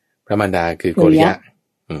พระมารดาคือโกริยะ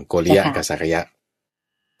กับสักยะ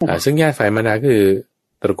ซึ่งญาติฝ่ายมารดาคือ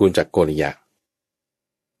ตระกูลจากโกริยะ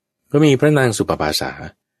ก็มีพระนางสุปวาสา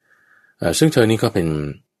ซึ่งเธอนี้ก็เป็น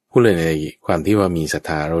ผู้เล่นในความที่ว่ามีศรัทธ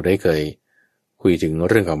าเราได้เคยคุยถึง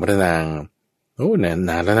เรื่องของพระนาง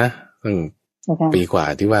นานแล้วนะตั้งปีกว่า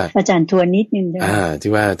ที่ว่าอาจารย์ทวนนิดนึงได้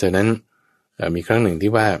ที่ว่าเธอนั้นมีครั้งหนึ่ง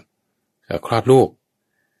ที่ว่าคลอดลูก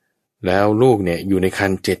แล้วลูกเนี่ยอยู่ในคร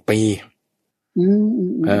รภ์7 ปี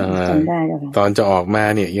จำได้แล้วค่ะตอนจะออกมา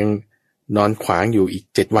เนี่ยยังนอนขวางอยู่อีก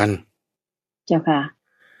7 วันเจ้าค่ะ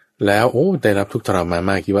แล้วได้รับทุกข์ทรมาน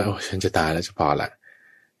มากคิดว่าฉันจะตายแล้วจะพอละ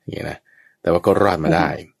อย่างนี้นะแต่ว่าก็รอดมาได้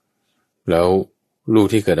แล้วลูก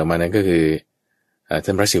ที่เกิดออกมานั้นก็คือท่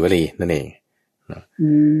านพระศิวลีนั่นเอง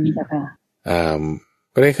เจ้าค่ะ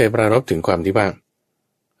ก็ได้เคยปรารภถึงความที่ว่า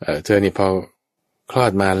เธอนี่พอคลอ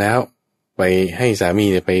ดมาแล้วไปให้สามี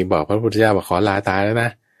ไปบอกพระพุทธเจ้าว่าขอลาตายแล้วนะ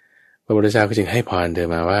พระพุทธเจ้าก็จึงให้พรเธอ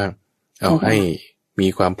มาว่าเอาให้มี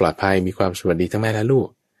ความปลอดภัยมีความสวัสดีทั้งแม่และลูก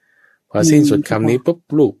พอสิ้นสุดคำนี้ปุ๊บ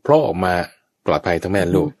ลูกเพราะออกมาปลอดภัยทั้งแม่แล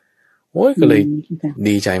ะลูกก็เลย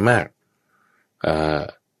ดีใจมาก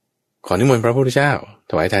ขอนิมนต์พระพุทธเจ้า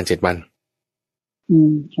ถวายทาน7 วัน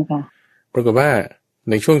ใช่ค่ะปรากฏว่า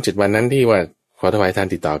ในช่วง7 วันนั้นที่ว่าขอถวายทาน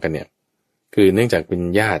ติดต่อกันเนี่ยคือเนื่องจากเป็น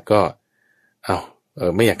ญาติก็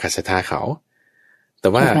ไม่อยากขัดศรัทธาเขาแต่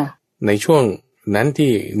ว่าในช่วงนั้น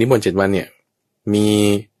ที่นิมนต์7 วันเนี่ยมี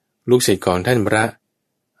ลูกศิษย์ของท่านพระ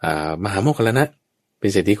มหาโมคคัลลานะเป็น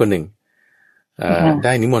เศรษฐีคนหนึ่งไ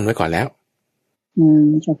ด้นิมนต์ไว้ก่อนแล้ว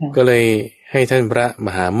ก็เลยให้ท่านพระม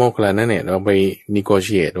หาโมคคัลลานะเนี่ยเราไปนิโกเ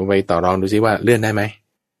ชียตเราไปต่อรองดูซิว่าเลื่อนได้ไหม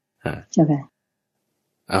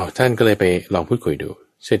ท่านก็เลยไปลองพูดคุยดู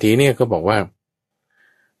เศรษฐีเนี่ยก็บอกว่า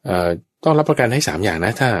ต้องรับประกันให้3 อย่างน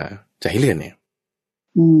ะถ้าจะให้เลื่อนเนี่ย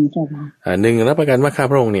1รับประกันว่าข้า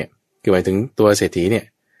พระองค์เนี่ยคือหมายถึงตัวเศรษฐีเนี่ย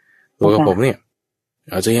ตัวกับผมเนี่ย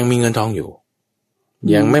อาจจะยังมีเงินทองอยู่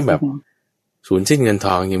ยังไม่แบบสูญสิ้นเงินท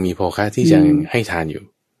องยังมีโภคะที่จะให้ทานอยู่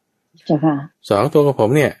สองตัวกับผม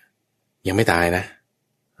เนี่ยยังไม่ตายนะ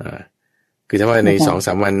คือถ้าว่าใน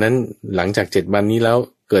 2-3 วันนั้นหลังจาก7 วันนี้แล้ว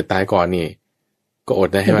เกิดตายก่อนนี่ก็อด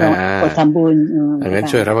นะใช่ไหมอดทำบุญงั้น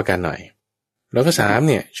ช่วยรับประกันหน่อยแล้วก็3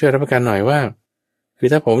เนี่ยช่วยรับประกันหน่อยว่าคือ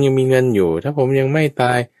ถ้าผมยังมีเงินอยู่ถ้าผมยังไม่ต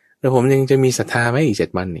ายแล้วผมยังจะมีศรัทธาไหมอีก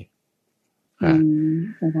7 วันนี่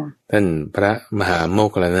ท่านพระมหาโมค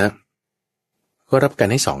คัลลานะก็รับกัน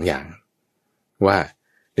ให้2 อย่างว่า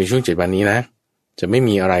ในช่วง7 วันนี้นะจะไม่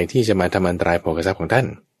มีอะไรที่จะมาทำอันตรายโภคทรัพย์ของท่าน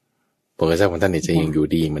โภคทรัพย์ของท่านเนี่ยจะยังอยู่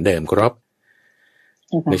ดีเหมือนเดิมครับ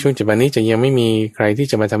ในช่วง7 วันนี้จะยังไม่มีใครที่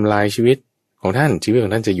จะมาทำลายชีวิตของท่านชีวิตขอ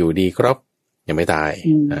งท่านจะอยู่ดีครับยังไม่ตาย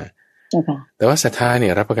แต่ว่าศรัทธาเนี่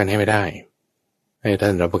ยรับประกันให้ไม่ได้ให้ท่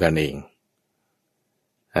านรับประกันเอง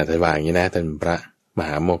ท่านว่าอย่างนี้นะท่านพระมห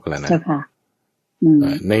าโมคคัลลานะ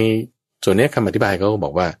ในส่วนนี้คำอธิบายเขาก็บ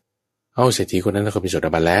อกว่าเอาเศรษฐีคนนั้นเขาเป็นโสด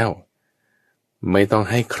าบันแล้วไม่ต้อง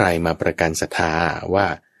ให้ใครมาประกันศรัทธาว่า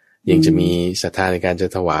ยังจะมีศรัทธาในการจะ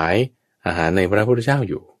ถวายอาหารในพระพุทธเจ้า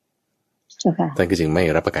อยู่ท่านก็จึงไม่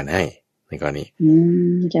รับประกันให้ในกรณี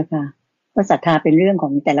เจ้าค่ะเพราะศรัทธาเป็นเรื่องขอ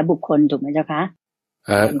งแต่ละบุคคลถูกไหมเจ้าคะ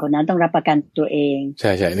คนนั้นต้องรับประกันตัวเองใ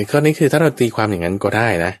ช่ใช่ในข้อนี้คือถ้าเราตีความอย่างนั้นก็ได้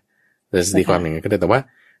นะแต่ตีความอย่างนั้นก็ได้แต่ว่า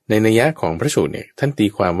ในนัยยะของพระสูตรเนี่ยท่านตี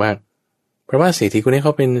ความว่าเพราะว่าเศรษฐีคนนี้เข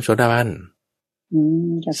าเป็นโสดาบัน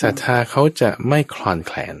ศรัทธาเขาจะไม่คลอนแ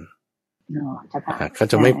คลนเขา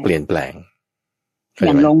จะไม่เปลี่ยนแปลงอ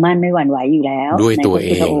ย่างลงมั่นไม่หวั่นไหวอยู่แล้วด้วยตัวเอ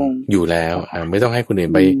งอยู่แล้วไม่ต้องให้คนอื่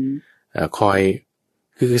นไปคอย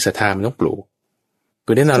คือศรัทธามันต้องปลูก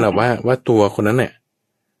คือแน่นอนแหละว่าตัวคนนั้นเนี่ย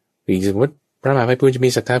หรือสมมติพระมหาไพบูลย์จะมี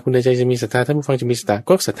ศรัทธาคุณใดใจจะมีศรัทธาท่านผู้ฟังจะมีศรัทธา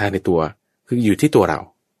ก็ศรัทธาในตัวคืออยู่ที่ตัวเรา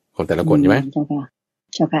ของแต่ละคนใช่ไหมเจ้าค่ะ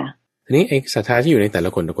เจ้าค่ะทีนี้ไอ้ศรัทธาที่อยู่ในแต่ละ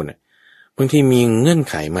คนเนี่ยบางทีมีเงื่อน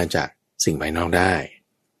ไขมาจากสิ่งภายนอกได้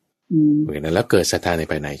เหมือนกันแล้วเกิดศรัทธาใน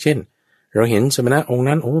ภายในเช่นเราเห็นสมณะองค์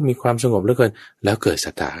นั้นโอ้มีความสงบเหลือเกินแล้วเกิดศ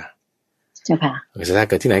รัทธาเจ้าค่ะศรัทธา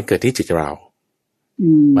เกิดที่ไหนเกิดที่จิตเรา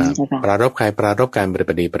ปรารภใครปรารภการปฏิ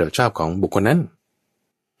บัติดีปฏิบัติชอบของบุคคลนั้น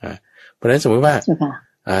เพราะฉะนั้นสมมติว่า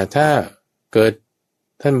ถ้าเกิด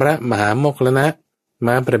ท่านพระมหาโมคคัลลานะม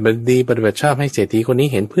าปฏิบัติดีปฏิบัติชอบให้เศรษฐีคนนี้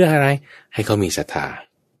เห็นเพื่ออะไรให้เขามีศรัทธา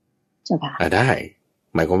ได้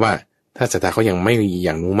หมายความว่าถ้าศรัทธาเขายังไม่อ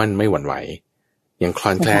ย่างมุ่งมั่นไม่หวั่นไหวยังคล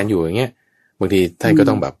อนแคลนอยู่อย่างเงี้ยบางทีท่านก็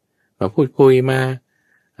ต้องแบบมาพูดคุยมา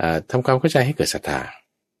ทำความเข้าใจให้เกิดศรัทธา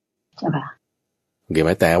โอเคไหม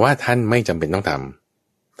แต่ว่าท่านไม่จำเป็นต้องท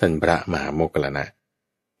ำท่านพระมหาโมคคัลลานะ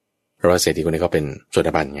เพราะว่าเศรษฐีคนนี้เขาเป็นโสด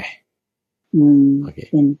าบันไง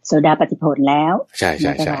เป็นโสดาปัตติผลแล้วใช่ใ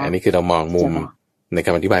ช่ใช่อันนี้คือเรามองมุมในค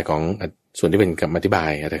ำอธิบายของส่วนที่เป็นคำอธิบาย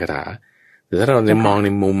อัตถกถาแต่ถ้าเรามองใน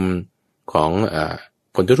มุมของ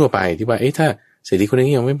คนทั่วไปที่ว่าถ้าเศรษฐีคน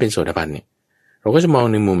นี้ยังไม่เป็นโสดาบันเนี่ยเราก็จะมอง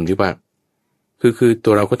ในมุมที่ว่าคือ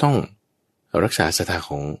ตัวเราก็ต้องรักษาศรัทธาข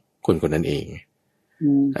องคนคนนั้นเอง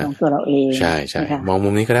ของตัวเราเองใช่ใช่มองมุ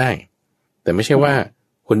มนี้ก็ได้แต่ไม่ใช่ว่า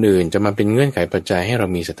คนอื่นจะมาเป็นเงื่อนไขปัจจัยให้เรา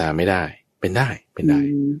มีศรัทธาไม่ได้เป็นได้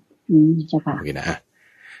ใช่ค่ะโอเคนะ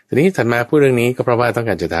ทีนี้ถัดมาพูดเรื่องนี้ก็เพราะว่าต้อง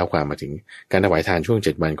การจะท้าวความมาถึงการถวายทานช่วง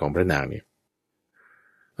7 วันของพระนางเนี่ย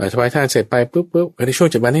ถวายทานเสร็จไปปุ๊บในช่วง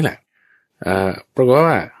7 วันนี่แหละปรากฏ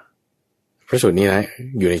ว่าพระสูตรนี้นะ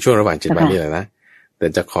อยู่ในช่วงระหว่าง7 วันนี่แหละนะแต่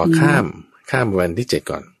จะขอข้ามวันที่7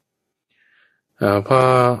ก่อนพอ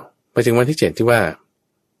ไปถึงวันที่7ที่ว่า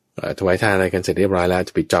ถวายทานอะไรกันเสร็จเรียบร้อยแล้วจ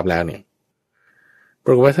ะปิดจ็อบแล้วเนี่ยป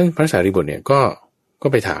รากฏว่าท่านพระสารีบุตรเนี่ยก็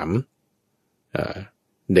ไปถาม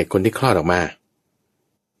เด็กคนที่คลอดออกมา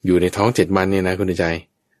อยู่ในท้อง7 วันเนี่ยนะคุณใจ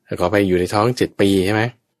ขอไปอยู่ในท้อง7 ปีใช่ไหม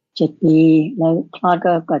7 ปีแล้วคลอด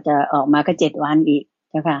ก็จะออกมาก็7 วันอีก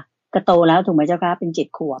เจ้าค่ะก็โตแล้วถูกไหมเจ้าค่ะเป็น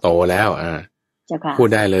7 ขวบโตแล้วเจ้าค่ะพูด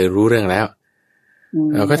ได้เลยรู้เรื่องแล้ว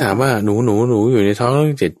เราก็ถามว่าหนูอยู่ในท้อง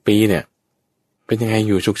7 ปีเนี่ยเป็นยังไง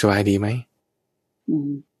อยู่สุขสบายดีไหม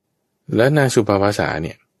แล้วนางสุปภาษาเ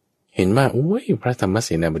นี่ยเห็นว่าโอ้ยพระธรรมเส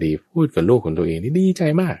นาบดีพูดกับลูกของตัวเองนี่ดีใจ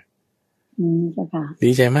มากเจ้าค่ะดี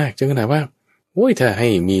ใจมากจนขนาดว่าโอ้ยถ้าให้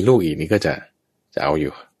มีลูกอีกนี่ก็จะเอาอ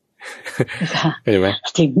ยู่เข้าใจไหม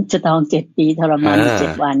ถึงจะต้อง7 ปีทรมาน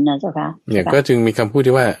7 วันนะเจ้าค่ะเนี่ยก็จึงมีคำพูด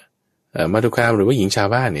ที่ว่ามาตุคามหรือว่าหญิงชาว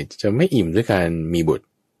บ้านเนี่ยจะไม่อิ่มด้วยการมีบุตร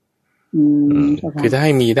คือถ้าใ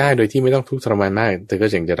ห้มีได้โดยที่ไม่ต้องทุกข์ทรมานมากเธอก็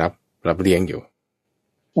ยังจะรับเลี้ยงอยู่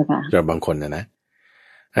สำหรับบางคนนะ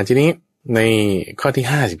ทีนี้ในข้อที่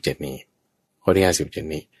57นี้ข้อที่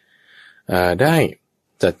57นี้ได้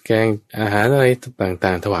จัดแกงอาหารอะไรต่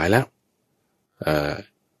างๆถวายแล้ว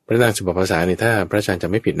พระนางสุปภาษาเนี่ยถ้าพระอาจารย์จำ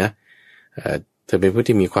ไม่ผิดนะเธอเป็นผู้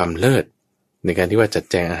ที่มีความเลิศในการที่ว่าจัด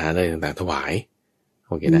แจงอาหารอะไรต่างๆถวาย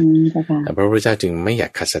โอเคนะพระพุทธเจ้าจึงไม่อยา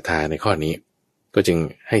กขัดศรัทธาในข้อนี้ก็จึง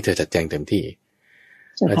ให้เธอจัดแจงเต็มที่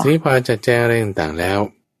ทีนี้พอจัดแจงอะไรต่างๆแล้ว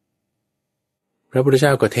พระพุทธเจ้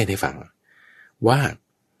าก็เทศน์ให้ฟังว่า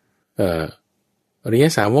อริย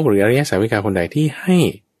สาวกหรืออริยสาวิกาคนใดที่ให้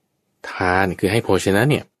ทานคือให้โภชนะ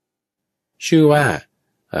เนี่ยชื่อว่า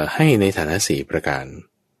ให้ในฐานะ4ประการ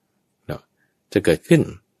เนาะจะเกิดขึ้น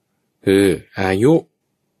คืออายุ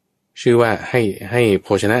ชื่อว่าให้โภ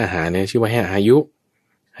ชนะอาหารเนี่ยชื่อว่าให้อายุ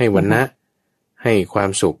ให้วรรณะให้ความ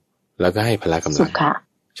สุขแล้วก็ให้พละกำลังสุขะ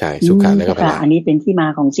ใช่สุขะแล้วก็พละอันนี้เป็นที่มา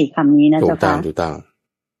ของ4คำนี้นะเจ้าค่ะถูกต้อง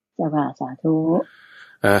เจ้าค่ะสาธุ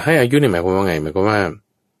ให้อายุเนี่ยหมายความว่าไงหมายความว่า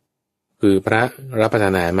คือพระรับประทา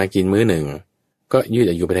นอาหารมากินมื้อหนึ่งก็ยืด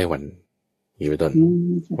อายุไปได้วันนี้เป็นต้น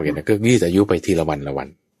โอเคนะก็ยืดอายุไปทีละวันละวัน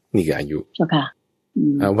นี่คืออายุเจ้าค่ะ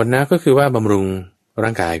วรรณะก็คือว่าบำรุงร่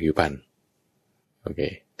างกายผิวพรรณโอเค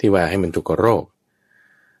ที่ว่าให้มันทุกข์โรค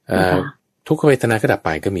ทุกขเวทนาก็ดับไป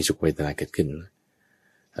ก็มีสุขเวทนาเกิดขึ้น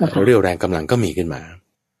เรี่ยวแรงกำลังก็มีขึ้นมา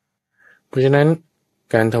เพราะฉะนั้น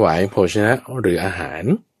การถวายโภชนะหรืออาหาร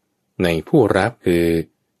ในผู้รับคือ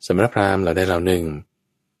สมณพราหมณ์เราได้เราหนึ่ง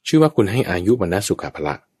ชื่อว่าคุณให้อายุวรรณะสุขภล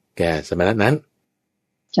ะแก่สมณะนั้น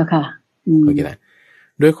เจ้าค่ะโอเคนะ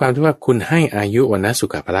ด้วยความที่ว่าคุณให้อายุวรรณะสุ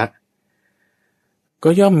ขภละก็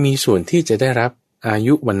ย่อมมีส่วนที่จะได้รับอา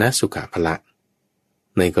ยุวรรณะสุขภละ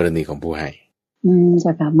ในกรณีของผู้ให้เจ้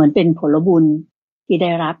าค่ะเหมือนเป็นผลบุญที่ไ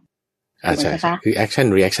ด้รับใช่คือ action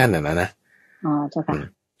reaction นะอ๋อเจ้าค่ะ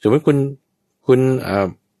สมมติคุณ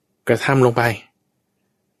กระทำลงไป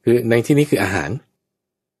คือในที่นี้คืออาหาร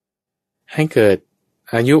ให้เกิด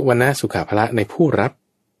อายุวรรณะสุขภละในผู้รับ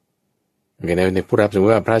ในผู้รับสมม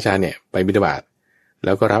ติว่าพระอาจารย์เนี่ยไปบิณฑบาตแ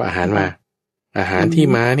ล้วก็รับอาหารมาอาหารที่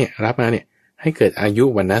มาเนี่ยรับมาเนี่ยให้เกิดอายุ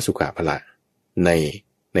วรรณะสุขภละใ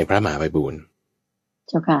นพระมหาไพบูลย์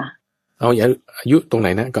เจ้าค่ะเอาอายุตรงไหน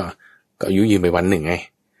นะก็อายุยืนไปวันหนึ่งไง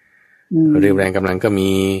เรียวแรงกำลังก็มี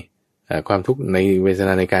ความทุกข์ในเวทน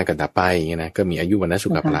าในกายก็ดับไปอย่างเงี้ยนะก็มีอายุวรรณะสุ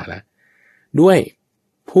ขภละแล้วด้วย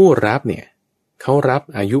ผู้รับเนี่ยเขารับ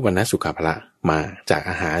อายุวรรณะสุขภละมาจาก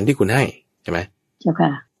อาหารที่คุณให้ใช่ไหมเจ้าค่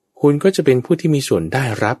ะคุณก็จะเป็นผู้ที่มีส่วนได้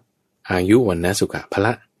รับอายุวรรณะสุขภล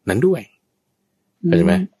ะนั้นด้วยเข้าใจไ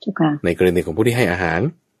หมเจ้าค่ะในกรณีของผู้ที่ให้อาหาร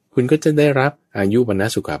คุณก็จะได้รับอายุวรรณะ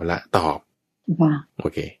สุขภละตอบโอ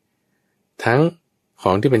เคทั้งข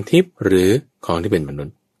องที่เป็นทิพย์หรือของที่เป็นมนุษ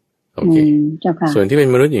ย์โอเคส่วนที่เป็น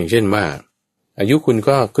มนุษย์อย่างเช่นว่าอายุคุณ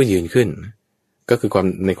ก็ยืนขึ้นก็คือความ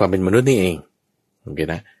ในความเป็นมนุษย์นี่เองโอเค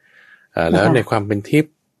นะแล้วในความเป็นทิพ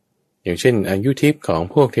ย์อย่างเช่นอายุทิพย์ของ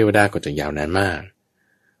พวกเทวดาก็จะยาวนานมาก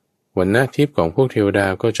วรรณะทิพย์ของพวกเทวดา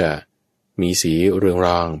ก็จะมีสีเรืองร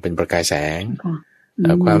องเป็นประกายแสง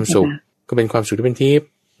ความสุขก็เป็นความสุขที่เป็นทิพย์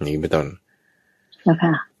นี่เป็นต้น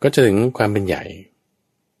ก็จะถึงความเป็นใหญ่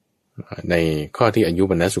ในข้อที่อายุ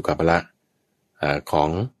วรรณะสุขภละของ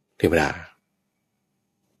เทวดา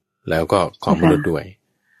แล้วก็ของมนุษย์ด้วย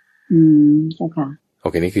เจ้าค่ะโอ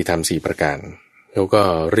เคนี่คือทำ4ประการแล้วก็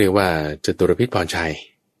เรียกว่าจตุรพิษพรชัย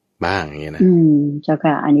บ้างอย่างเงี้ยนะเจ้า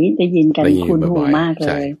ค่ะอันนี้ได้ยินกันคุ้นหูมากเล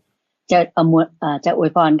ยจะอว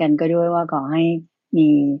ยพรกันก็ด้วยว่าขอให้มี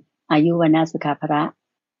อายุวรรณะสุขภละ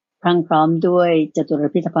พรั่งพร้อมด้วยจตุร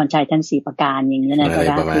พิษพรชัยทั้ง4ประการอย่างนี้นะเจ้า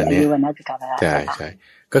ค่ะคืออายุวรรณะสุขภละใช่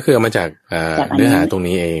ก็คือเอามาจากเนื้อหาตรง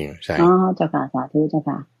นี้เองใช่อ๋อเจ้าค่ะสาธุเจ้า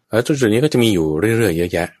ค่ะแล้วจุดนี้ก็จะมีอยู่เรื่อยๆเยอะ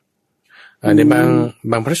แยะใน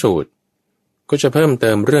บางพระสูตรก็จะเพิ่มเ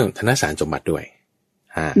ติมเรื่องธนสารสมบัติด้วย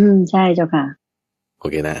ใช่เจ้าค่ะโอ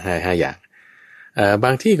เคนะ5อย่างบ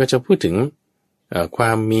างที่ก็จะพูดถึงคว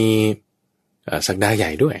ามมีศักดาให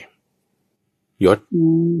ญ่ด้วยยศ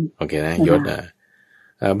โอเคนะยศ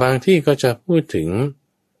บางที่ก็จะพูดถึง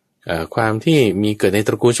ความที่มีเกิดในต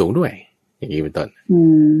ระกูลสูงด้วยอย่างนี้เป็นต้น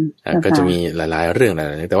ก็จะมีหลายๆเรื่องหลา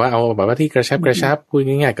ยๆแต่ว่าเอาแบบว่าที่กระชับพูด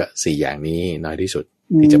ง่ายๆก็4อย่างนี้น้อยที่สุด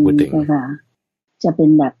ที่จะพูดถึงจะเป็น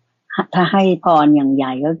แบบถ้าให้พรอย่างให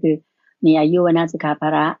ญ่ก็คือมีอายุวรรณะสุขภ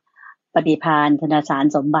ละปฏิภาณธนสาร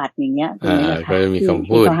สมบัติอย่างเงี้ยก็มีคำ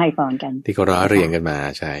พูดที่เขาให้พรกันที่เขาร้อเรียงกันมา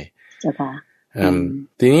ใช่เจ้าค่ะ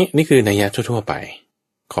ทีนี้นี่คือนัยยะทั่วๆไป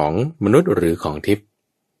ของมนุษย์หรือของทิพย์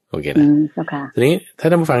โอเคนะเจ้าค่ะทีนี้ถ้า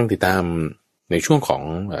ท่านผู้ฟังติดตามในช่วงของ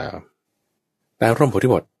ใต้ร่มโพธิ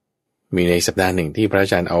บทมีในสัปดาห์หนึ่งที่พระอ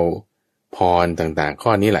าจารย์เอาพรต่างๆข้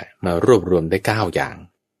อนี้แหละมารวบรวมได้9อย่าง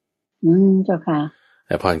เจ้าค่ะแ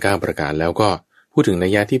ต่พร9ประการแล้วก็พูดถึงนั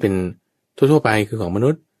ยยะที่เป็นทั่วๆไปคือของมนุ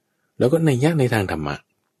ษย์แล้วก็นัยยะในทางธรรมะ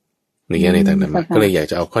นัยยะในทางธรรมะก็เลยอยาก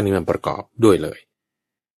จะเอาข้อนี้มาประกอบด้วยเลย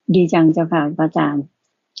ดีจังเจ้าค่ะพระอาจารย์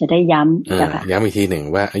จะได้ย้ำย้ำอีกทีหนึ่ง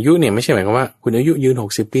ว่าอายุเนี่ยไม่ใช่หมายความว่าคุณอายุยืน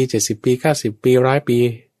60ปี70ปี90ปี100ปี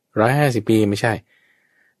150ปีไม่ใช่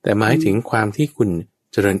แต่หมายถึงความที่คุณ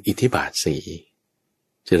เจริญอิทธิบาท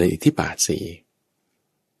4เจริญอิทธิบาท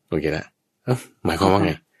4โอเคนะหมายความว่าไ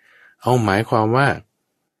งเอาหมายความว่า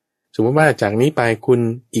สมมติว่าจากนี้ไปคุณ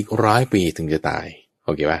อีก100 ปีถึงจะตายโอ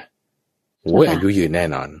เคป่ะโอ้ยอายุยืนแน่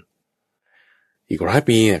นอนอีก100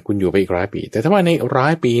 ปีเนี่ยคุณอยู่ไปอีก100 ปีแต่ถ้าว่าใน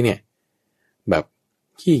100 ปีเนี่ยแบบ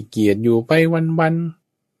ขี้เกียจอยู่ไปวัน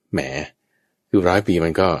ๆแหมคือ100 ปีมั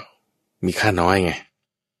นก็มีค่าน้อยไง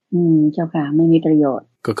เจ้าค่ะไม่มีประโยชน์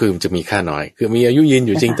ก็คือจะมีค่าน้อยคือมีอายุยืนอ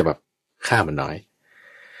ยู่จริงแต่แบบค่ามันน้อย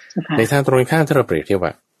ในทางตรงข้ามถ้าเราเปรียบเทียบ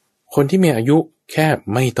ว่าคนที่มีอายุแค่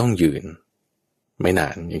ไม่ต้องยืนไม่นา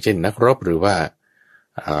นอย่างเช่นนักรบหรือว่า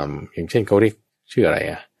อย่างเช่นเขาเรียกชื่ออะไร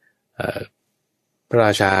พระร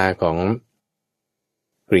าชาของ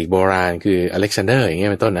กรีกโบราณคืออเล็กซานเดอร์อย่างเงี้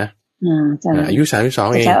ยเป็นต้นนะอายุ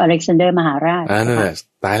32เองอเล็กซานเดอร์มหาราชนั่นแหละ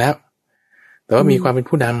ตายแล้วแต่ว่ามีความเป็น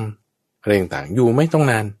ผู้นำอะไรต่างๆอยู่ไม่ต้อง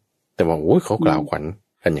นานแต่ว่าโอ้ยเขากล่าวขวัญ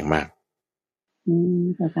กันอย่างมาก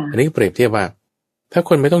อันนี้เปรียบเทียบว่าถ้า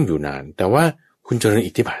คนไม่ต้องอยู่นานแต่ว่าคุณเจริญ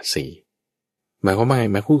อิทธิบาท4หมายความว่าไง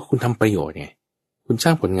หมายคุณทำประโยชน์ไงคุณสร้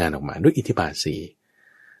างผลงานออกมาด้วยอิทธิบาท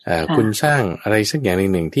4คุณสร้างอะไรสักอย่าง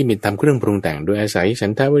หนึ่งที่มีทำเครื่องปรุงแต่งโดยอาศัยฉั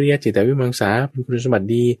นทะวิริยะจิตวิมังสาเป็นคุณสมบัติ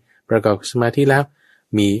ดีประกอบสมาธิแล้ว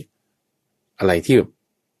มีอะไรที่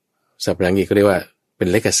สัพพะอังกฤษก็เรียกว่าเป็น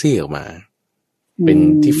เลกาซี่ออกมาเป็น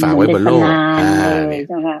ที่ฝากไว้บนโลกเนี่ย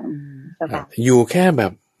อยู่แค่แบ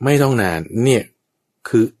บไม่ต้องนานเนี่ย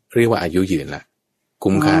คือเรียกว่าอายุยืนละ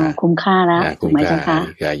คุ้มค่าแล้วคุ้มค่า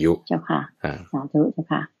คืออายุเจ้าค่ะสาธุเจ้า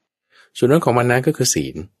ค่ะส่วนเรื่องของมันนั้นก็คือศี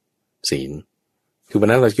ลคือวัน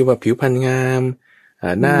นั้นเราคิดว่าผิวพรรณงาม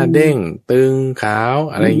หน้าเด้งตึงขาว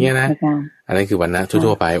อะไรเงี้ยนะอะไรคือวันนั้น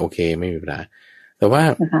ทั่วๆไปโอเคไม่มีปัญหาแต่ว่า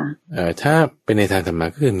ถ้าเป็นในทางธรรมะ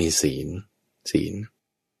ก็คือมีศีล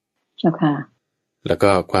เจ้าค่ะแล้วก็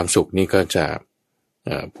ความสุขนี่ก็จะ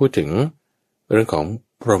พูดถึงเรื่องของ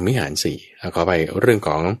พรหมวิหาร4ขอไปเรื่องข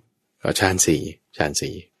องฌาน4เ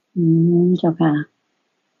จ้าค่ะ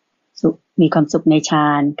สุขมีความสุขในฌา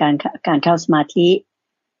นการเข้าสมาธิ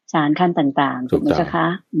ฌานขั้นต่างๆถูกไหมเจ้าคะ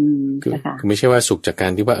คือไม่ใช่ว่าสุขจากกา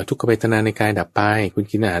รที่ว่าทุกขเวทนาในกายดับไปคุณ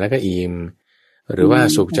กินอาหารแล้วก็อิ่มหรือว่า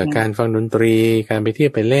สุขจากการฟังดนตรีการไปเที่ย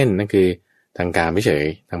วไปเล่นนั่นคือทางกายไม่เฉย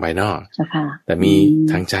ทางภายนอกแต่มี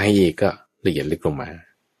ทางใจอีกก็ละเอียดลึกลงมา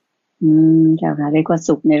เจ้าค่ะเรียกว่า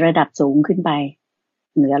สุขในระดับสูงขึ้นไป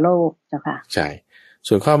เหนือโลกเจ้าค่ะใช่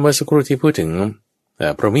ส่วนข้อเมื่อสักครู่ที่พูดถึง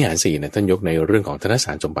พรหมวิหาร4เนี่ยท่านยกในเรื่องของธนส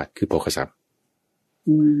ารสมบัติคือโภคทรัพย์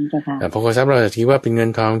โภคทรัพย์เราจะคิดว่าเป็นเงิน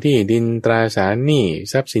ทองที่ดินตราสารหนี้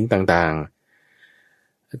ทรัพย์สินต่าง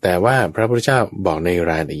ๆแต่ว่าพระพุทธเจ้าบอกใน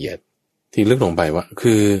รายละเอียดที่ลึกลงไปว่า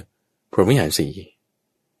คือพรหมวิหาร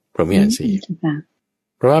4เพร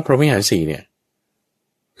าะว่าพรหมวิหาร4เนี่ย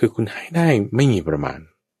คือคุณให้ได้ไม่มีประมาณ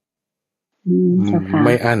ไ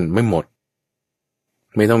ม่อั้นไม่หมด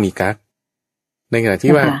ไม่ต้องมีกั๊กในขณะ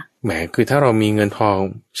ที่ว่าแหมคือถ้าเรามีเงินทอง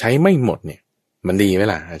ใช้ไม่หมดเนี่ยมันดีไหม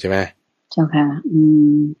ล่ะใช่ไหมเจ้าค่ะ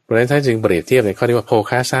เพราะฉะนั้นถ้าจึงเปรียบเทียบในข้อที่ว่าโภ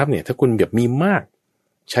คทรัพย์เนี่ยถ้าคุณแบบมีมาก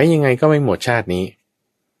ใช้ยังไงก็ไม่หมดชาตินี้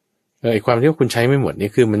ไอ้ความที่ว่าคุณใช้ไม่หมดนี่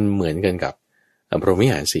คือมันเหมือนกันกับพรหมวิ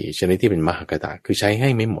หาร4ชนิดที่เป็นมหากตะคือใช้ให้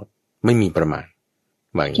ไม่หมดไม่มีประมาณ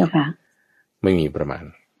แบบนี้ไม่มีประมาณ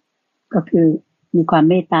ก็คือมีความ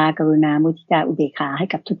เมตตากรุณามุทิตาอุเบกขาให้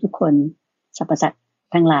กับทุกๆคนสรรพสัตว์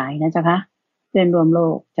ทั้งหลายนะเจ้าค่ะเพื่อนรวมโล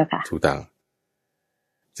กเจ้าค่ะถูกต้อง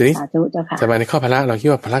ทีนี้จะมาในข้อพละเราคิด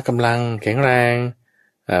ว่าพละกำลังแข็งแรง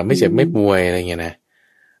ไม่เจ็บไม่ป่วยอะไรเงี้ยนะ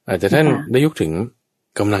แต่ท่านได้ยกถึง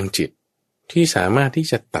กำลังจิตที่สามารถที่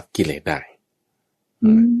จะตัดกิเลสได้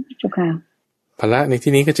เจ้าค่ะพละใน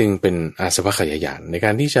ที่นี้ก็จึงเป็นอาสวะขยายานในก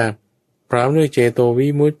ารที่จะพร้อมด้วยเจโตวิ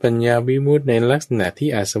มุตติปัญญาวิมุตติในลักษณะที่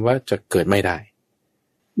อาสวะจะเกิดไม่ได้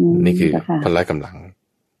นี่คือพละกำลัง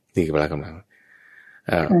นี่คือพละกำลัง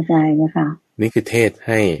เข้าใจนะคะนี่คือเทศใ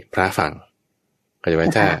ห้พระฟังก็จะไว้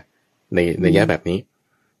ถ้าในแง่แบบนี้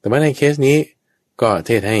แต่ว่าในเคสนี้ก็เ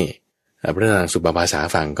ทศให้พระนางสุปปาสา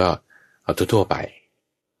ฟังก็เอาทั่วๆไป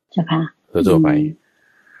ใช่ค่ะทั่วๆไป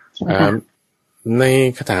ใน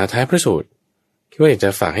คาถาท้ายพระสูตรคิดว่าอยากจะ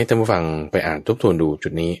ฝากให้ท่านผู้ฟังไปอ่านทบทวนดูจุ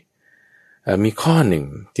ดนี้มีข้อหนึ่ง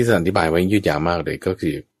ที่ท่านอธิบายไว้ยืดยาวมากเลยก็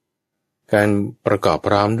คือการประกอบพ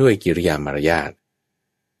ร้อมด้วยกิริยามารยาท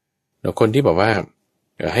แล้วคนที่บอกว่า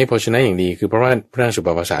ให้โภชนะอย่างดีคือเพราะว่าพระนางสุป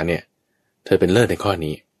ปาสาเนี่ยเธอเป็นเลิศในข้อ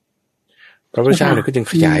นี้พระพุทธเจ้าเนี่ยก็จึง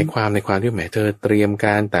ขยายความในความที่แหมเธอเตรียมก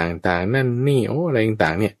ารต่างๆนั่นนี่อะไรต่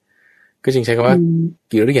างๆเนี่ยก็จึงใช้คำว่า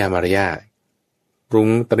กิริยามารยาทปรุง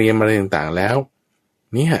เตรียมอะไรต่างๆแล้ว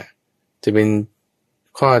เนี่ยจะเป็น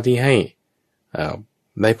ข้อที่ให้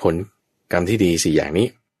ได้ผลกรรมที่ดี4อย่างนี้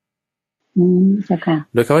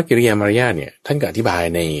โดยคำว่ากิริยามารยาทเนี่ยท่านก็อธิบาย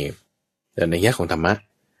ในแง่ของธรรมะ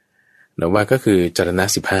นะว่าก็คือจรณะ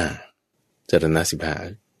15คือ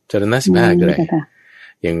อะไร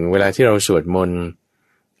อย่างเวลาที่เราสวดมนต์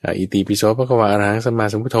อิติปิโสภควาอะระหังสัมมา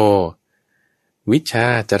สัมพุทโธ วิชา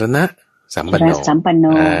จรณะสัมปันโน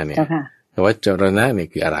เนี่ยคำว่าจรณะเนี่ย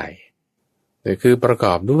คืออะไรคือประก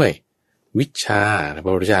อบด้วยวิชาพร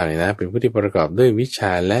ะพุทธเจ้าเนี่ยนะเป็นผู้ที่ประกอบด้วยวิช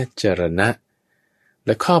าและจรณะแล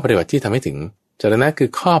ะข้อปฏิบัติที่ทำให้ถึงจรณะคือ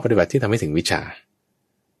ข้อปฏิบัติที่ทำให้ถึงวิชา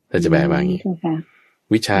เราจะแปลว่าอย่างนี้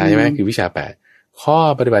วิชาใช่ไหมคือวิชา8ข้อ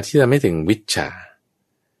ปฏิบัติที่ทำให้ถึงวิชา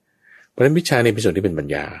เพราะฉะนั้นวิชาในเป็นส่วนที่เป็นปัญ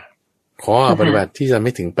ญาข้อปฏิบัติที่ทำใ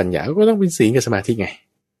ห้ถึงปัญญาก็ต้องเป็นศีลกับสมาธิไง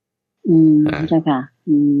ใช่ค่ะ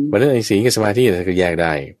เพราะฉะนั้นศีลกับสมาธิก็แยกไ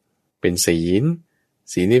ด้เป็นศีล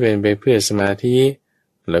ที่เป็นไปเพื่อสมาธิ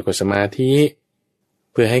แล้วก็สมาธิ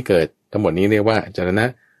เพื่อให้เกิดทั้งหมดนี้เรียกว่าจรณะ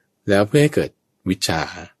แล้วเพื่อให้เกิดวิชา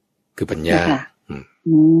คือปัญญา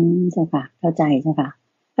ใช่ค่ะเข้าใจใช่ค่ะ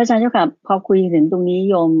พระอาจารย์เจ้าค่ะพอคุยถึงตรงนี้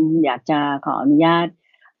โยมอยากจะขออนุญาต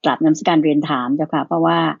กลับนมัสการเรียนถามเจ้าค่ะเพราะ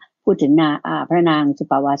ว่าพูดถึงพระนางสุ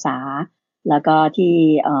ปวาสาแล้วก็ที่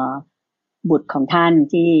บุตรของท่าน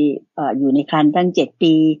ที่อยู่ในครรภ์ตั้ง7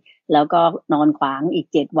 ปีแล้วก็นอนขวางอีก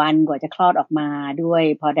7 วันกว่าจะคลอดออกมาด้วย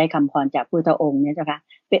พอได้คำพรจากพุทธองค์เนี่ยเจ้าค่ะ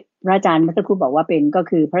พระอาจารย์เมื่อสักครู่บอกว่าเป็นก็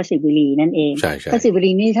คือพระศิวลีนั่นเองพระศิว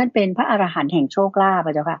ลีนี่ท่านเป็นพระอรหันต์แห่งโชคลาภ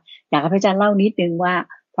เจ้าค่ะอยากให้พระอาจารย์เล่านิดนึงว่า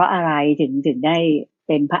เพราะอะไรถึงได้เ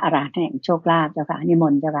ป็นพระอรหันต์แห่งโชคลาภเจ้าค่ะนิม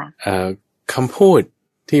นต์เจ้าค่ะคำพูด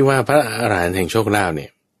ที่ว่าพระอรหันต์แห่งโชคลาภเนี่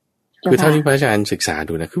ยคือเท่าที่พระอาจารย์ศึกษา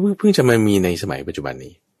ดูนะคือเพิ่งจะมามีในสมัยปัจจุบัน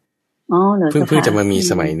นี้เพิ่งจะมามี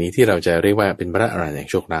สมัยนี้ที่เราจะเรียกว่าเป็นพระอรหันต์แห่ง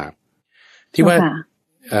โชคลาภที่ว่า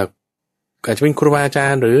อาจจะเป็นครูบาอาจา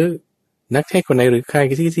รย์หรือนักเทศน์คนไหนหรือใคร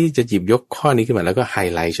ที่จะหยิบยกข้อนี้ขึ้นมาแล้วก็ไฮ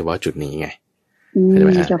ไลท์เฉพาะจุดนี้ไงใช่ไห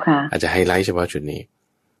มฮะอาจจะไฮไลท์เฉพาะจุดนี้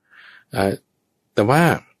แต่ว่า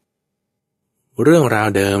เรื่องราว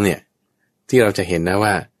เดิมเนี่ยที่เราจะเห็นนะ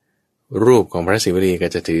ว่ารูปของพระศิวลีก็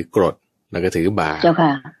จะถือกรดแล้วก็ถือบาตร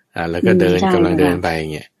แล้วก็เดินกำลังเดินไป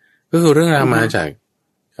เงี้ยก็คือเรื่องราวมาจาก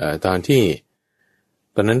ตอนที่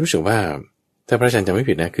ตอนนั้นรู้สึกว่าถ้าพระอาจารย์จำไม่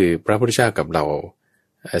ผิดนะคือพระพุทธเจ้ากับเรา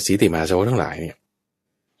สีติมหาสาวกทั้งหลายเนี่ย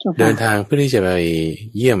เดินทางเพื่อที่จะไป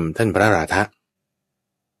เยี่ยมท่านพระราธะ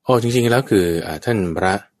จริงๆแล้วคือท่านพร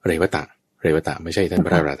ะเรวตะไม่ใช่ท่านพ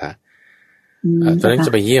ระราธะตอนนั้นจ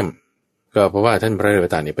ะไปเยี่ยมก็เพราะว่าท่านพระเรว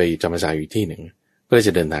ตะเนี่ยไปจำพรรษาอยู่ที่หนึ่งเพื่อจ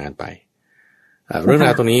ะเดินทางกันไปเรื่องร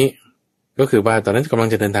าวตรงนี้ก็คือว่าตอนนั้นกำลัง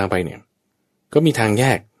จะเดินทางไปเนี่ยก็มีทางแย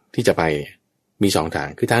กที่จะไปมี2 ทาง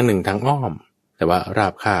คือทางหนึ่งทางอ้อมแต่ว่ารา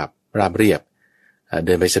บคาบราบเรียบเ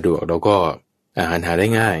ดินไปสะดวกแล้วก็อาหารหาได้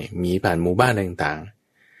ง่ายมีผ่านหมู่บ้านอะไรต่าง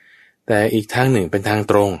ๆแต่อีกทางหนึ่งเป็นทาง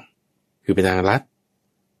ตรงคือเป็นทางลัด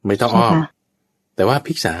ไม่ต้องอ้อมแต่ว่า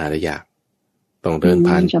ภิกษาหาได้ยากต้องเดิน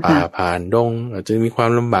ผ่านป่าผ่านดงอาจจะมีความ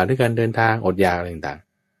ลำบากด้วยการเดินทางอดอยากอะไรต่าง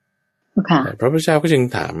ๆพระพุทธเจ้าก็จึง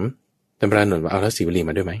ถามท่านพระอานนท์ว่าเอาแล้วศิวลี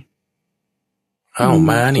มาด้วยไหมเอา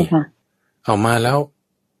มานี่เอามาแล้ว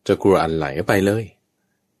จะกลัวอะไรก็ไปเลย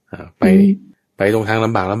ไปตรงทางล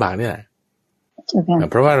ำบากนี่แหละ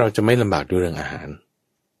เพราะว่าเราจะไม่ลำบากด้วยเรื่องอาหาร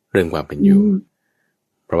เรื่องความเป็นอยู่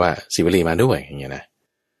เพราะว่าศิวลีมาด้วยอย่างเงี้ยนะ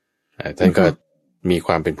ท่านก็มีค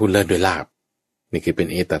วามเป็นผู้เลิศด้วยลาภนี่คือเป็น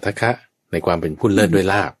เอตทัคคะในความเป็นผู้เลิศด้วย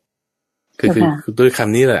ลาภคือด้วยค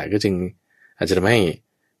ำนี้แหละก็จึงอาจจะทำให้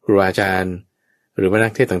ครูอาจารย์หรือว่านั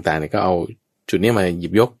กเทศต่างๆเนี่ยก็เอาจุดนี้มาหยิ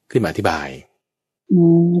บยกขึ้นมาอธิบาย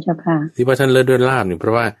เจ้าค่ะที่ว่าท่านเลิศด้วยลาภเนี่ยเพร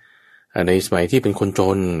าะว่าในสมัยที่เป็นคนจ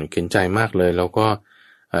นเข็ญใจมากเลยแล้วก็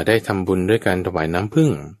ได้ทำบุญด้วยการถวายน้ำ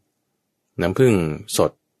ผึ้งส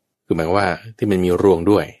ดคือหมายว่าที่มันมีรวง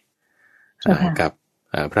ด้วยกับ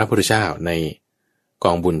พระพุทธเจ้าในก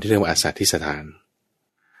องบุญที่เรียกว่าอาสาทิสถาน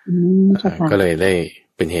ก็เลยได้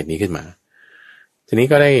เป็นเหตุนี้ขึ้นมาทีนี้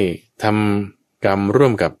ก็ได้ทำกรรมร่ว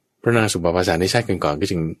มกับพระนางสุปวาสาในชาติก่อนๆก็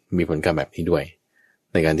จึงมีผลกรรมแบบนี้ด้วย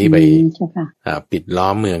ในการที่ไปปิดล้อ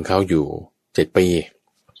มเมืองเขาอยู่7 ปี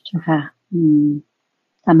ค่ะ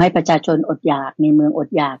ทำให้ประชาชนอดอยากในเมืองอด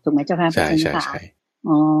อยากถูกไหมเจ้าค่ะใช่เจ้า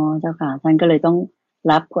ค่ะท่านก็เลยต้อง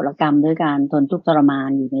รับผลกรรมด้วยการทนทุกข์ทรมาน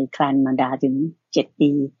อยู่ในครรภ์มารดาถึง7 ปี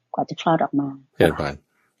กว่าจะคลอดออกมาเกิดผ่าน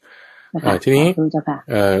ทีนี้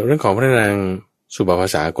เรื่องของพระนางสุปวา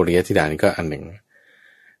สาโกริยธิดานี่ก็อันหนึ่ง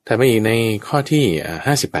ถ้าไปอีกในข้อที่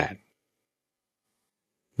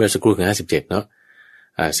58เมื่อสักครู่คือ57เนาะ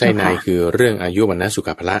ไส้ในคือเรื่องอายุวรรณะสุข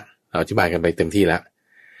ภละเราอธิบายกันไปเต็มที่แล้ว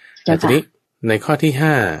แต่ทีนี้ในข้อที่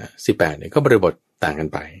58เนี่ยก็บริบทต่างกัน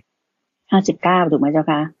ไป59ถูกไหมเจ้า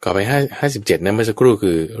คะก็ไป57นะเมื่อสักครู่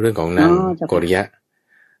คือเรื่องของนางโกริยะ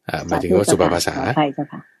หมายถึงว่าสุปวาสา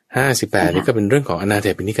58นี่ก็เป็นเรื่องของอนาถ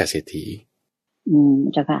ปิณกเศรษฐี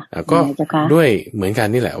เจ้าค่ะก็ด้วยเหมือนกัน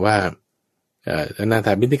นี่แหละว่าอนาถ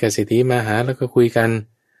ปิณกเศรษฐีมาหาแล้วก็คุยกัน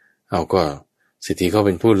เอาก็เศรษฐีเขาเ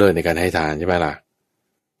ป็นผู้เลิศในการให้ทานใช่ไหมล่ะ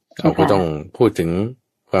เขาก็ต้องพูดถึง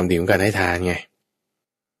ความดีของการให้ทานไง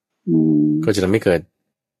ก็จะทำให้เกิด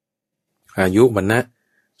อายุวรรณะ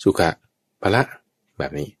สุข พละแบ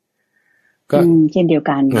บนี้ก็เช่นเดียว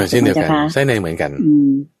กันเช่นเดียวกันไส้ในเหมือนกัน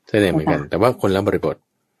ไส้ในเหมือนกันแต่ว่าคนละบริบท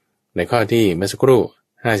ในข้อที่เมื่อสักครู่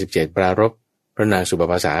57ปรารภพระนางสุป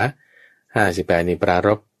ภาษา58นี่ปราร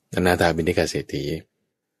ภอนาถาบิณฑิกเศรษฐี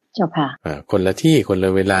เจ้าค่ะคนละที่คนละ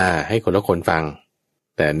เวลาให้คนละคนฟัง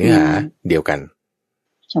แต่เนื้อหาเดียวกัน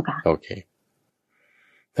เจ้าค่ะโอเค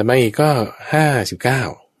แต่มาอีกก็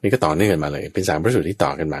59นี่ก็ต่อเนื่องกันมาเลยเป็น3พระสูตรที่ต่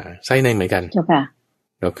อกันมาไส้ในเหมือนกันเจ้าค่ะ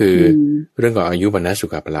ก็คือเรื่องของอายุวรรณะสุ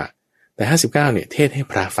ขภละแต่59เนี่ยเทศให้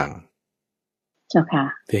พระฟังเจ้าค่ะ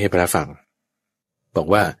เทศให้พระฟังบอก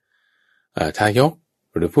ว่าทายก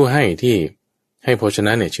หรือผู้ให้ที่ให้โภชน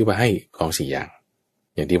ะเนี่ยชื่อว่าให้ของ4อย่าง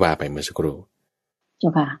อย่างที่ว่าไปเมื่อสักครู่เจ้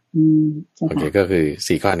าค่ะโอเคก็คือ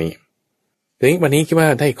4ข้อนี้ทีนี้วันนี้คิดว่า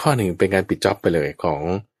ได้ข้อหนึ่งเป็นการปิดจ็อบไปเลยของ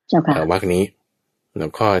วรรคนี้แล้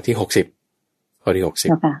วข้อที่60ข้อที่60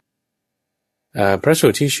พระสู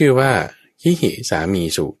ตรที่ชื่อว่าหิหิสามี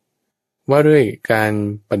สูตรว่าด้วยการ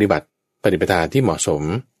ปฏิบัติปฏิปทาที่เหมาะสม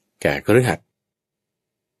แก่คฤหัสถ์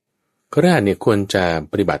เนี่ยควรจะ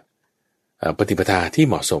ปฏิบัติปฏิปทาที่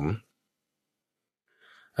เหมาะสม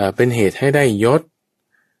เป็นเหตุให้ได้ยศ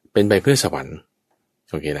เป็นไปเพื่อสวรรค์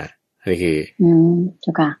โอเคนะอันนี้คือ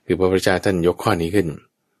คือพระพุทธเจ้าท่านยกข้อนี้ขึ้น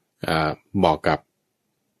บอกกับ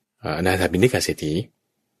อนาถบิณฑิกเศรษฐี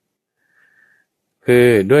คือ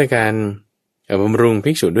ด้วยการบำรุง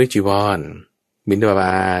ภิกษุด้วยจีวรบิณฑบ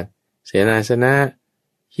าตเสนาสนะ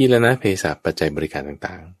ขีลนะเภสัชปัจจัยบริการ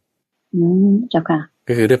ต่างๆเจ้าค่ะ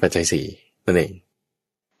ก็คือด้วยปัจจัย4นั่นเอง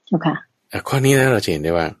เจ้าค่ะข้อนี้นะเราเห็นไ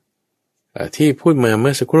ด้ว่าที่พูดมาเ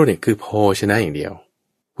มื่อสักครู่เนี่ยคือโภชนะอย่างเดียว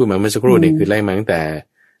พูดมาเมื่อสักครู่เนี่ยคือไล่มาตั้งแต่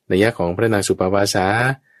นัยยะของพระนางสุปภาษา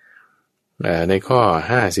ในข้อ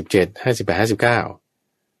57 58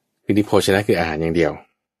 59คือที่โภชนะคืออาหารอย่างเดียว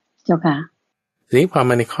เจ้าค่ะทีนี้พอ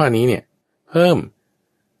มาในข้อนี้เนี่ยเพิ่ม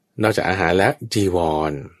นอกจากอาหารแล้วจีว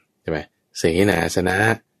รใช่ไหมเสนาสนะ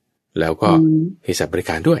แล้วก็เภสัชบริ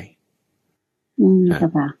การด้วยเจ้า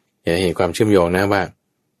ค่ะอย่าเห็นความเชื่อมโยงนะว่า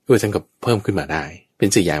ท่านก็เพิ่มขึ้นมาได้เป็น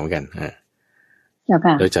4อย่างเหมือนกันเจ้า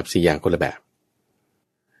ค่ะโดยจับ4อย่างคนละแบบ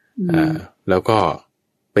แล้วก็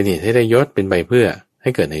เป็นเหตุให้ได้ยศเป็นไปเพื่อให้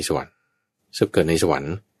เกิดในสวรรค์เกิดในสวรร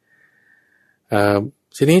ค์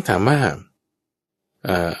ทีนี้ถามว่า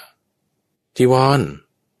จีวร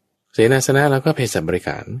เสนาสนะแล้วก็เภสัชบริก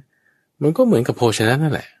ารมันก็เหมือนกับโภชนะนั่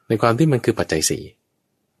นแหละในความที่มันคือปัจจัย4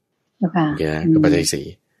เจ้าค่ะคือปัจจัย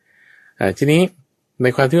4ทีนี้ใน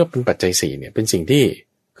ความที่ว่าเป็นปัจจัย4เนี่ยเป็นสิ่งที่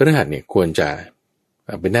คฤหัสถ์เนี่ยควรจะ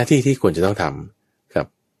เป็นหน้าที่ที่ควรจะต้องทำกับ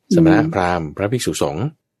สมณพราหมณ์พระภิกษุสงฆ์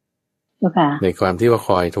ในความที่ว่าค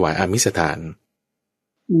อยถวายอามิสทาน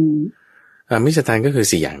อามิสทานก็คือ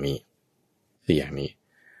4อย่างนี้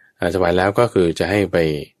ถวายแล้วก็คือจะให้ไป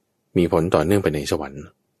มีผลต่อเนื่องไปในสวรรค์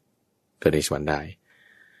เกิดในสวรรค์ได้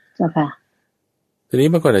ทีนี้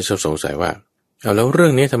บางคนอาจจะสงสัยว่าแล้วเรื่อ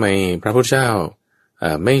งนี้ทำไมพระพุทธเจ้า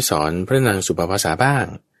ไม่สอนพระนางสุปภาษาบ้าง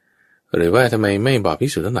หรือว่าทำไมไม่บอกภิ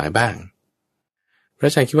กษุทั้งหลายบ้างพระ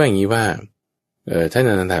อาจารย์คิดว่าอย่างนี้ว่าท่าน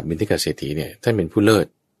อนันทบิณฑิกเศรษฐีเนี่ยท่านเป็นผู้เลิศ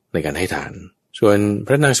ในการให้ทานส่วนพ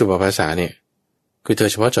ระนางสุปภาษาเนี่ยคือเธอ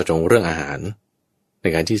เฉพาะเจาะจงเรื่องอาหารใน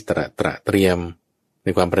การที่ตระเตรียมใน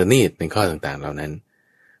ความประณีตในข้อต่างๆเหล่านั้น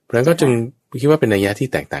เพราะฉะนั้นก็จึงคิดว่าเป็นนัยยะที่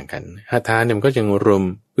แตกต่างกันหาทานเนี่ยมันก็จึงรวม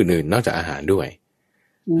อื่นๆนอกจากอาหารด้วย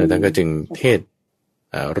แล้วท่านก็จึงเทศ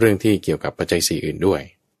เรื่องที่เกี่ยวกับปัจจัย4อื่นด้วย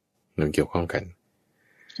มันเกี่ยวข้องกัน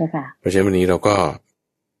เพราะฉะนั้นวันนี้เราก็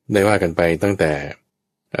ได้ว่ากันไปตั้งแต่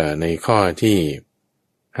ในข้อที่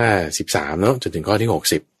53เนาะจนถึงข้อที่60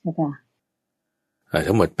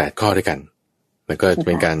ทั้งหมด8ข้อด้วยกันแล้วก็จะเ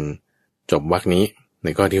ป็นการจบวรรคนี้ใน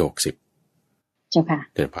ข้อที่60เจ้าค่ะ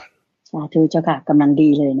เดินผ่านสาธุเจ้าค่ะกำลังดี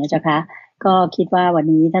เลยนะเจ้าค่ะก็คิดว่าวัน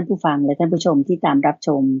นี้ท่านผู้ฟังและท่านผู้ชมที่ตามรับช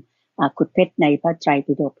มขุดเพชรในพระไตร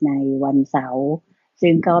ปิฎกในวันเสาร์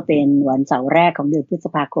ซึ่งก็เป็นวันเสาร์แรกของเดือนพฤษ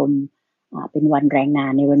ภาคมเป็นวันแรงงา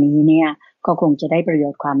นในวันนี้เนี่ยก็คงจะได้ประโย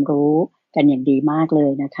ชน์ความรู้กันอย่างดีมากเล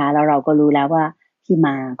ยนะคะแล้วเราก็รู้แล้วว่าที่ม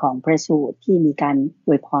าของพระสูตรที่มีการอ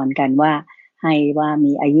วยพรกันว่าให้ว่า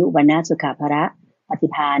มีอายุวรรณะสุขภละปฏิ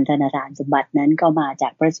ภาณธนทานสมบัตินั้นก็มาจา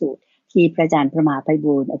กพระสูตรที่พระอาจารย์พระมหาไพ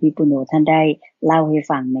บูลย์อภิปุโนท่านได้เล่าให้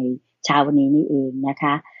ฟังในเช้าวันนี้นี่เองนะค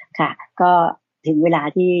ะค่ะก็ถึงเวลา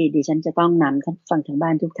ที่ดิฉันจะต้องนำท่านฟังทางบ้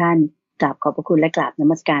านทุกท่านกราบขอบพระคุณและกราบน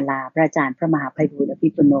มัสการลาพระอาจารย์พระมหาไพบูลย์อภิ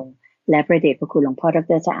ปุโนและพระเดชพระคุณหลวงพ่อดร.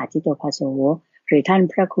สะอาดทิโตภาโสหรือท่าน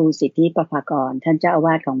พระครูสิทธิประภากรท่านเจ้าอาว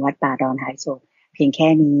าสของวัดป่าดอนหายโศกเพียงแค่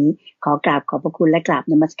นี้ขอกราบขอบพระคุณและกราบ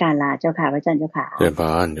นมัสการลาเจ้าค่ะพระอาจารย์เจ้าค่ะเดบ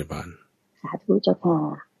านสาธุเจ้าค่ะ